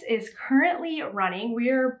Sockmas is currently running.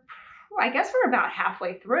 I guess we're about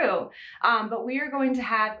halfway through, but we are going to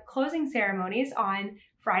have closing ceremonies on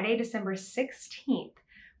Friday, December 16th,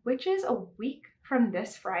 which is a week from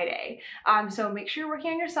this Friday. So make sure you're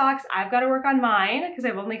working on your socks. I've got to work on mine because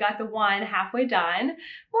I've only got the one halfway done,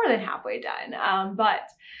 more than halfway done, but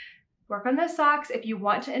work on those socks. If you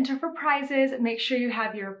want to enter for prizes, make sure you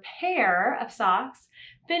have your pair of socks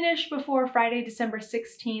finished before Friday, December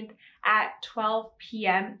 16th at 12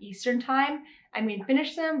 p.m. Eastern time. I mean,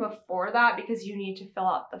 finish them before that because you need to fill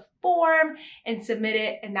out the form and submit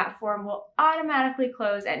it, and that form will automatically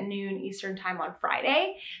close at noon Eastern time on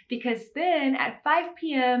Friday, because then at 5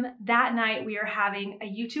 p.m. that night we are having a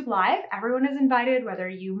YouTube Live. Everyone is invited, whether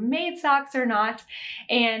you made socks or not,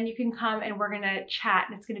 and you can come and we're gonna chat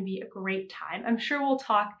and it's gonna be a great time. I'm sure we'll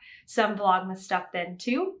talk some Vlogmas stuff then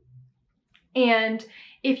too. And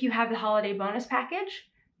if you have the holiday bonus package,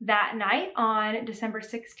 that night on December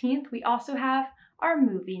 16th, we also have our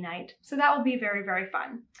movie night. So that will be very, very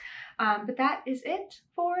fun. But that is it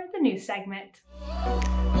for the news segment.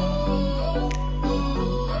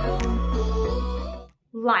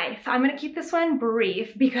 Life. I'm gonna keep this one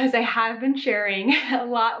brief because I have been sharing a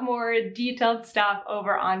lot more detailed stuff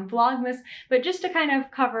over on Vlogmas, but just to kind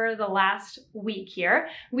of cover the last week here,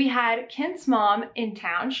 we had Kent's mom in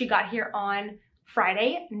town. She got here on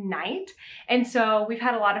Friday night, and so we've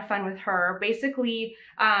had a lot of fun with her. Basically,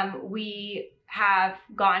 we have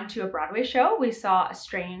gone to a Broadway show. We saw A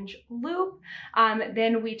Strange Loop.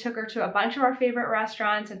 Then we took her to a bunch of our favorite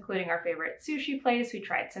restaurants, including our favorite sushi place. We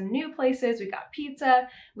tried some new places. We got pizza.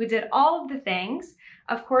 We did all of the things.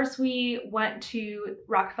 Of course, we went to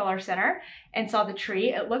Rockefeller Center and saw the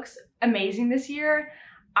tree. It looks amazing this year.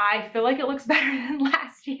 I feel like it looks better than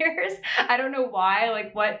last year's. I don't know why,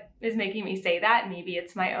 like what is making me say that. Maybe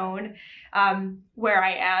it's my own, where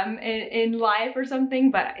I am in life or something,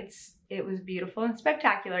 but it was beautiful and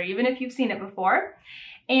spectacular, even if you've seen it before.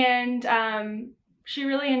 And she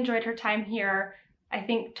really enjoyed her time here. I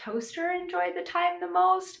think Toaster enjoyed the time the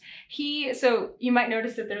most. So you might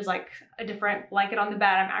notice that there's like a different blanket on the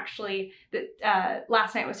bed. I'm actually,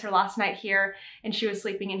 last night was her last night here and she was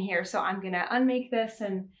sleeping in here. So I'm gonna unmake this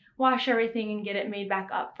and wash everything and get it made back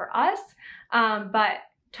up for us. But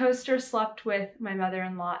Toaster slept with my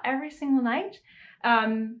mother-in-law every single night.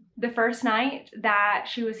 The first night that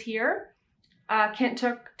she was here, Kent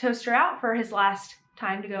took Toaster out for his last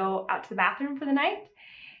time to go out to the bathroom for the night.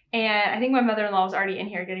 And I think my mother-in-law was already in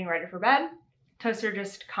here getting ready for bed. Toaster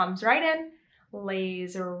just comes right in,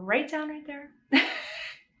 lays right down right there.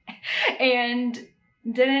 And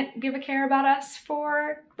didn't give a care about us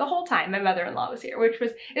for the whole time my mother-in-law was here, which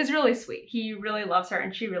is really sweet. He really loves her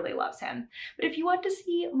and she really loves him. But if you want to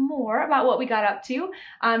see more about what we got up to,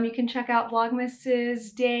 you can check out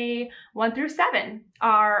Vlogmas's day 1 through 7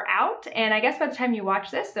 are out. And I guess by the time you watch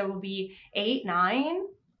this, there will be 8 and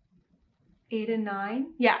 9.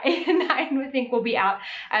 Yeah, 8 and 9 I think will be out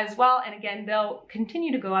as well. And again, they'll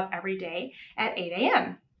continue to go up every day at 8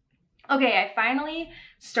 a.m. Okay, I finally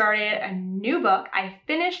started a new book. I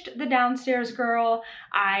finished The Downstairs Girl.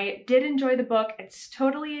 I did enjoy the book. It's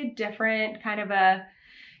totally a different kind of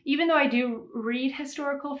even though I do read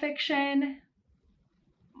historical fiction,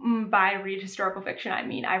 by read historical fiction, I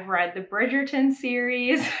mean I've read the Bridgerton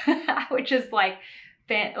series, which is like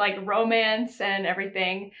romance and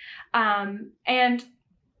everything. And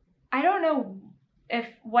I don't know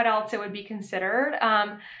what else it would be considered.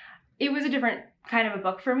 It was a different kind of a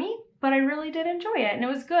book for me, but I really did enjoy it and it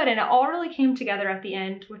was good. And it all really came together at the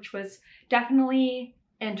end, which was definitely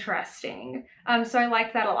interesting. So I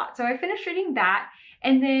liked that a lot. So I finished reading that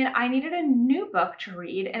and then I needed a new book to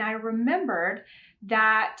read. And I remembered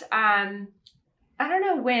that, I don't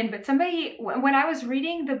know when, but when I was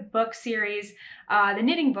reading the book series, the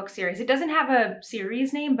knitting book series, it doesn't have a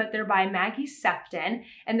series name, but they're by Maggie Sefton.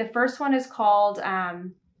 And the first one is called,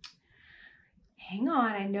 hang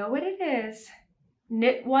on, I know what it is.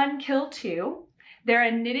 Knit One, Kill Two. They're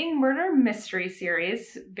a knitting murder mystery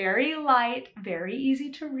series, very light, very easy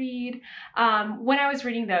to read. When I was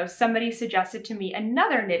reading those, somebody suggested to me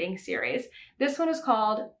another knitting series. This one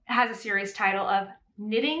has a series title of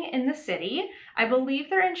Knitting in the City. I believe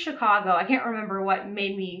they're in Chicago. I can't remember what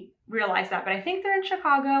made me realize that, but I think they're in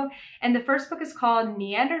Chicago. And the first book is called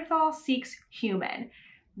Neanderthal Seeks Human.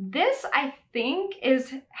 This, I think,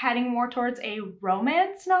 is heading more towards a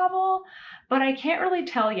romance novel, but I can't really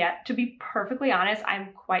tell yet. To be perfectly honest,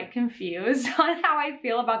 I'm quite confused on how I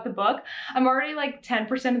feel about the book. I'm already like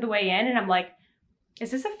 10% of the way in and I'm like,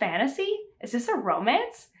 is this a fantasy? Is this a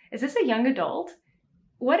romance? Is this a young adult?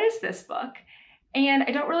 What is this book? And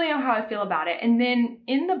I don't really know how I feel about it. And then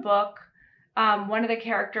in the book, one of the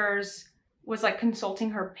characters was like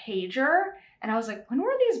consulting her pager. And I was like, when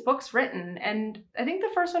were these books written? And I think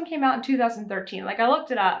the first one came out in 2013. Like I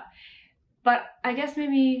looked it up, but I guess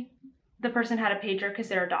maybe the person had a pager because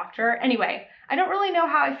they're a doctor. Anyway, I don't really know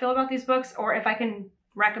how I feel about these books or if I can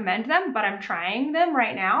recommend them, but I'm trying them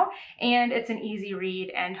right now. And it's an easy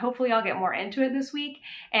read and hopefully I'll get more into it this week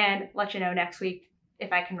and let you know next week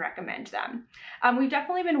if I can recommend them. We've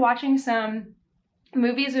definitely been watching some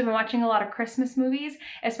movies. We've been watching a lot of Christmas movies,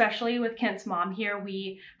 especially with Kent's mom here.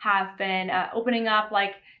 We have been opening up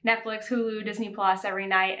like Netflix, Hulu, Disney Plus every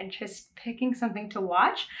night and just picking something to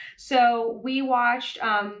watch. So we watched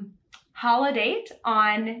Holidate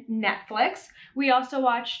on Netflix. We also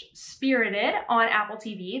watched Spirited on Apple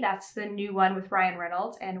TV. That's the new one with Ryan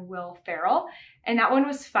Reynolds and Will Ferrell. And that one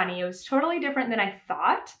was funny. It was totally different than I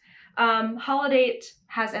thought. Holidate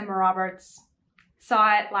has Emma Roberts.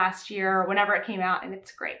 Saw it last year, whenever it came out, and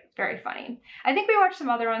it's great, very funny. I think we watched some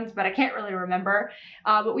other ones, but I can't really remember.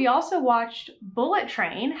 But we also watched Bullet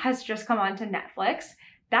Train, has just come onto Netflix.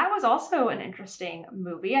 That was also an interesting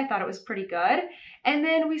movie. I thought it was pretty good. And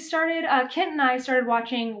then we started, Kent and I started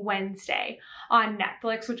watching Wednesday on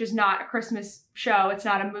Netflix, which is not a Christmas show. It's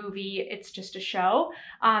not a movie, it's just a show.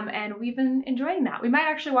 And we've been enjoying that. We might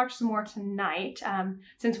actually watch some more tonight,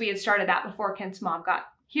 since we had started that before Kent's mom got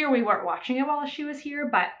here. We weren't watching it while she was here,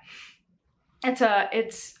 but it's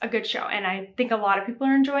a good show and I think a lot of people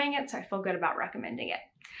are enjoying it, so I feel good about recommending it.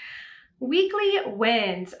 Weekly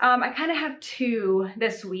wins. I kind of have two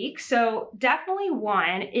this week. So definitely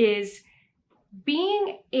one is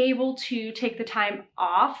being able to take the time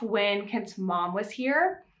off when Kent's mom was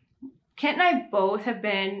here. Kent and I both have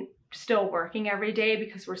been still working every day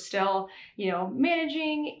because we're still,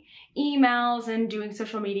 managing emails and doing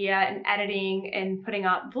social media and editing and putting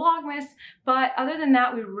up Vlogmas. But other than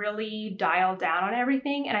that, we really dialed down on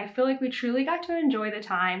everything. And I feel like we truly got to enjoy the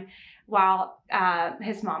time while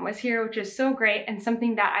his mom was here, which is so great and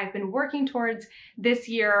something that I've been working towards this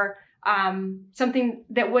year. Something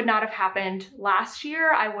that would not have happened last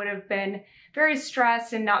year. I would have been very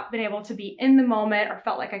stressed and not been able to be in the moment or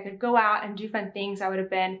felt like I could go out and do fun things. I would have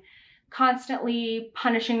been constantly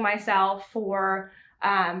punishing myself for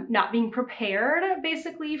not being prepared,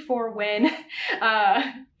 basically, for when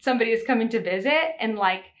somebody is coming to visit and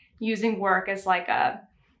like using work as like a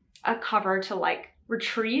cover to like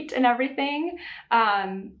retreat and everything.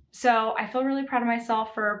 So I feel really proud of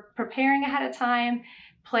myself for preparing ahead of time,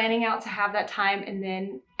 planning out to have that time and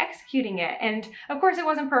then executing it. And of course it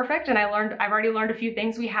wasn't perfect, and I've already learned a few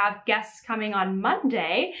things. We have guests coming on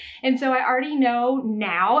Monday, and so I already know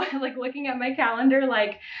now, like looking at my calendar,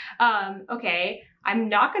 like, okay, I'm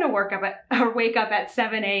not gonna wake up at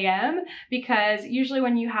 7 a.m. because usually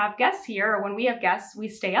when you have guests here, or when we have guests, we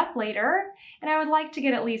stay up later, and I would like to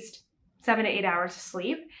get at least 7 to 8 hours of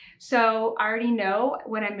sleep. So I already know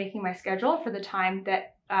when I'm making my schedule for the time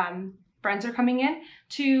that friends are coming in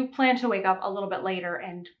to plan to wake up a little bit later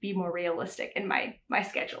and be more realistic in my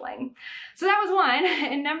scheduling. So that was one.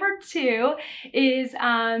 And number two is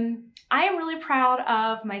I am really proud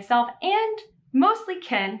of myself and mostly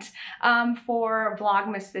Kent for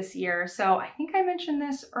Vlogmas this year. So I think I mentioned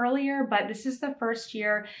this earlier, but this is the first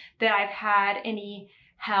year that I've had any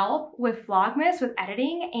help with Vlogmas, with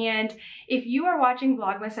editing. And if you are watching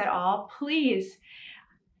Vlogmas at all, please,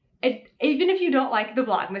 even if you don't like the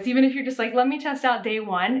Vlogmas, even if you're just like, let me test out day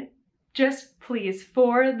one, just please,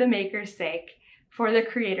 for the maker's sake, for the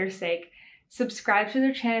creator's sake, subscribe to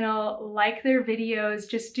their channel, like their videos,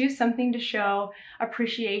 just do something to show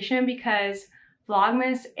appreciation, because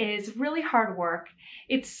Vlogmas is really hard work.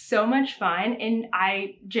 It's so much fun, and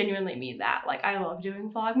I genuinely mean that. Like, I love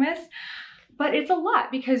doing Vlogmas, but it's a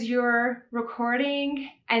lot because you're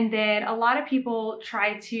recording, and then a lot of people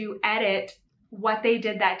try to edit what they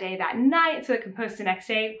did that day, that night, so it can post the next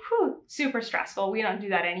day. Whew, super stressful. We don't do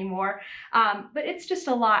that anymore. But it's just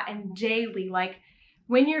a lot, and daily, like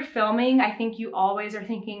when you're filming, I think you always are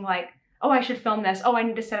thinking like, oh, I should film this. Oh, I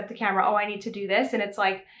need to set up the camera. Oh, I need to do this. And it's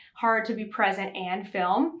like hard to be present and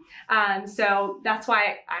film. So that's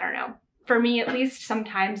why, I don't know, for me at least,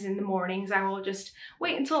 sometimes in the mornings, I will just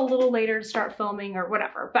wait until a little later to start filming or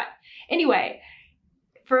whatever. But anyway,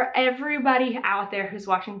 for everybody out there who's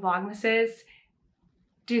watching Vlogmases,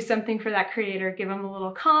 do something for that creator. Give them a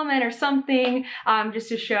little comment or something, just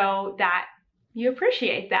to show that you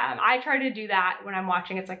appreciate them. I try to do that when I'm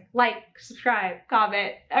watching. It's like, subscribe,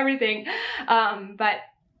 comment, everything. But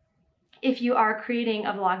if you are creating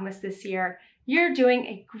a Vlogmas this year, you're doing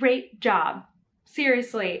a great job.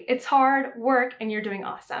 Seriously, it's hard work and you're doing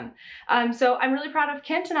awesome. So I'm really proud of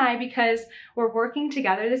Kent and I, because we're working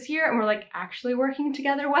together this year, and we're like actually working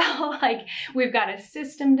together well. Like, we've got a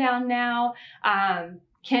system down now.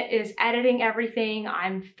 Kent is editing everything.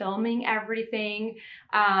 I'm filming everything.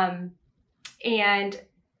 And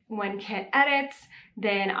when Kent edits,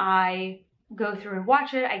 then I go through and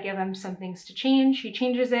watch it. I give him some things to change. He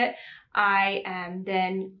changes it. I am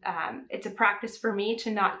then, it's a practice for me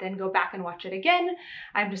to not then go back and watch it again.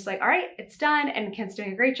 I'm just like, all right, it's done, and Kent's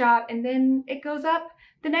doing a great job. And then it goes up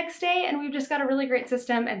the next day, and we've just got a really great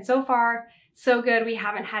system. And so far, so good. We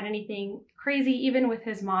haven't had anything crazy. Even with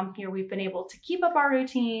his mom here, we've been able to keep up our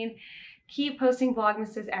routine, keep posting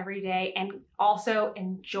Vlogmases every day, and also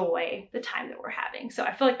enjoy the time that we're having. So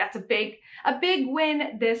I feel like that's a big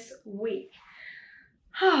win this week.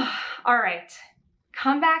 All right.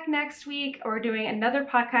 Come back next week. We're doing another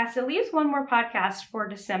podcast, at least one more podcast for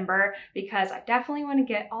December, because I definitely want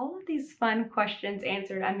to get all of these fun questions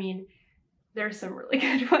answered. I mean, there's some really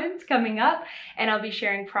good ones coming up, and I'll be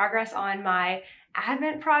sharing progress on my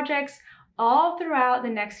Advent projects all throughout the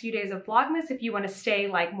next few days of Vlogmas. If you want to stay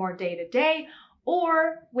like more day to day,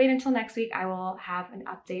 or wait until next week, I will have an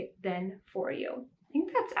update then for you. I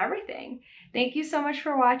think that's everything. Thank you so much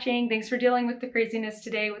for watching. Thanks for dealing with the craziness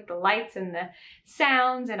today with the lights and the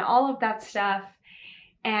sounds and all of that stuff.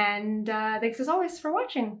 And thanks as always for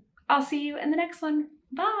watching. I'll see you in the next one.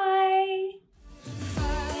 Bye.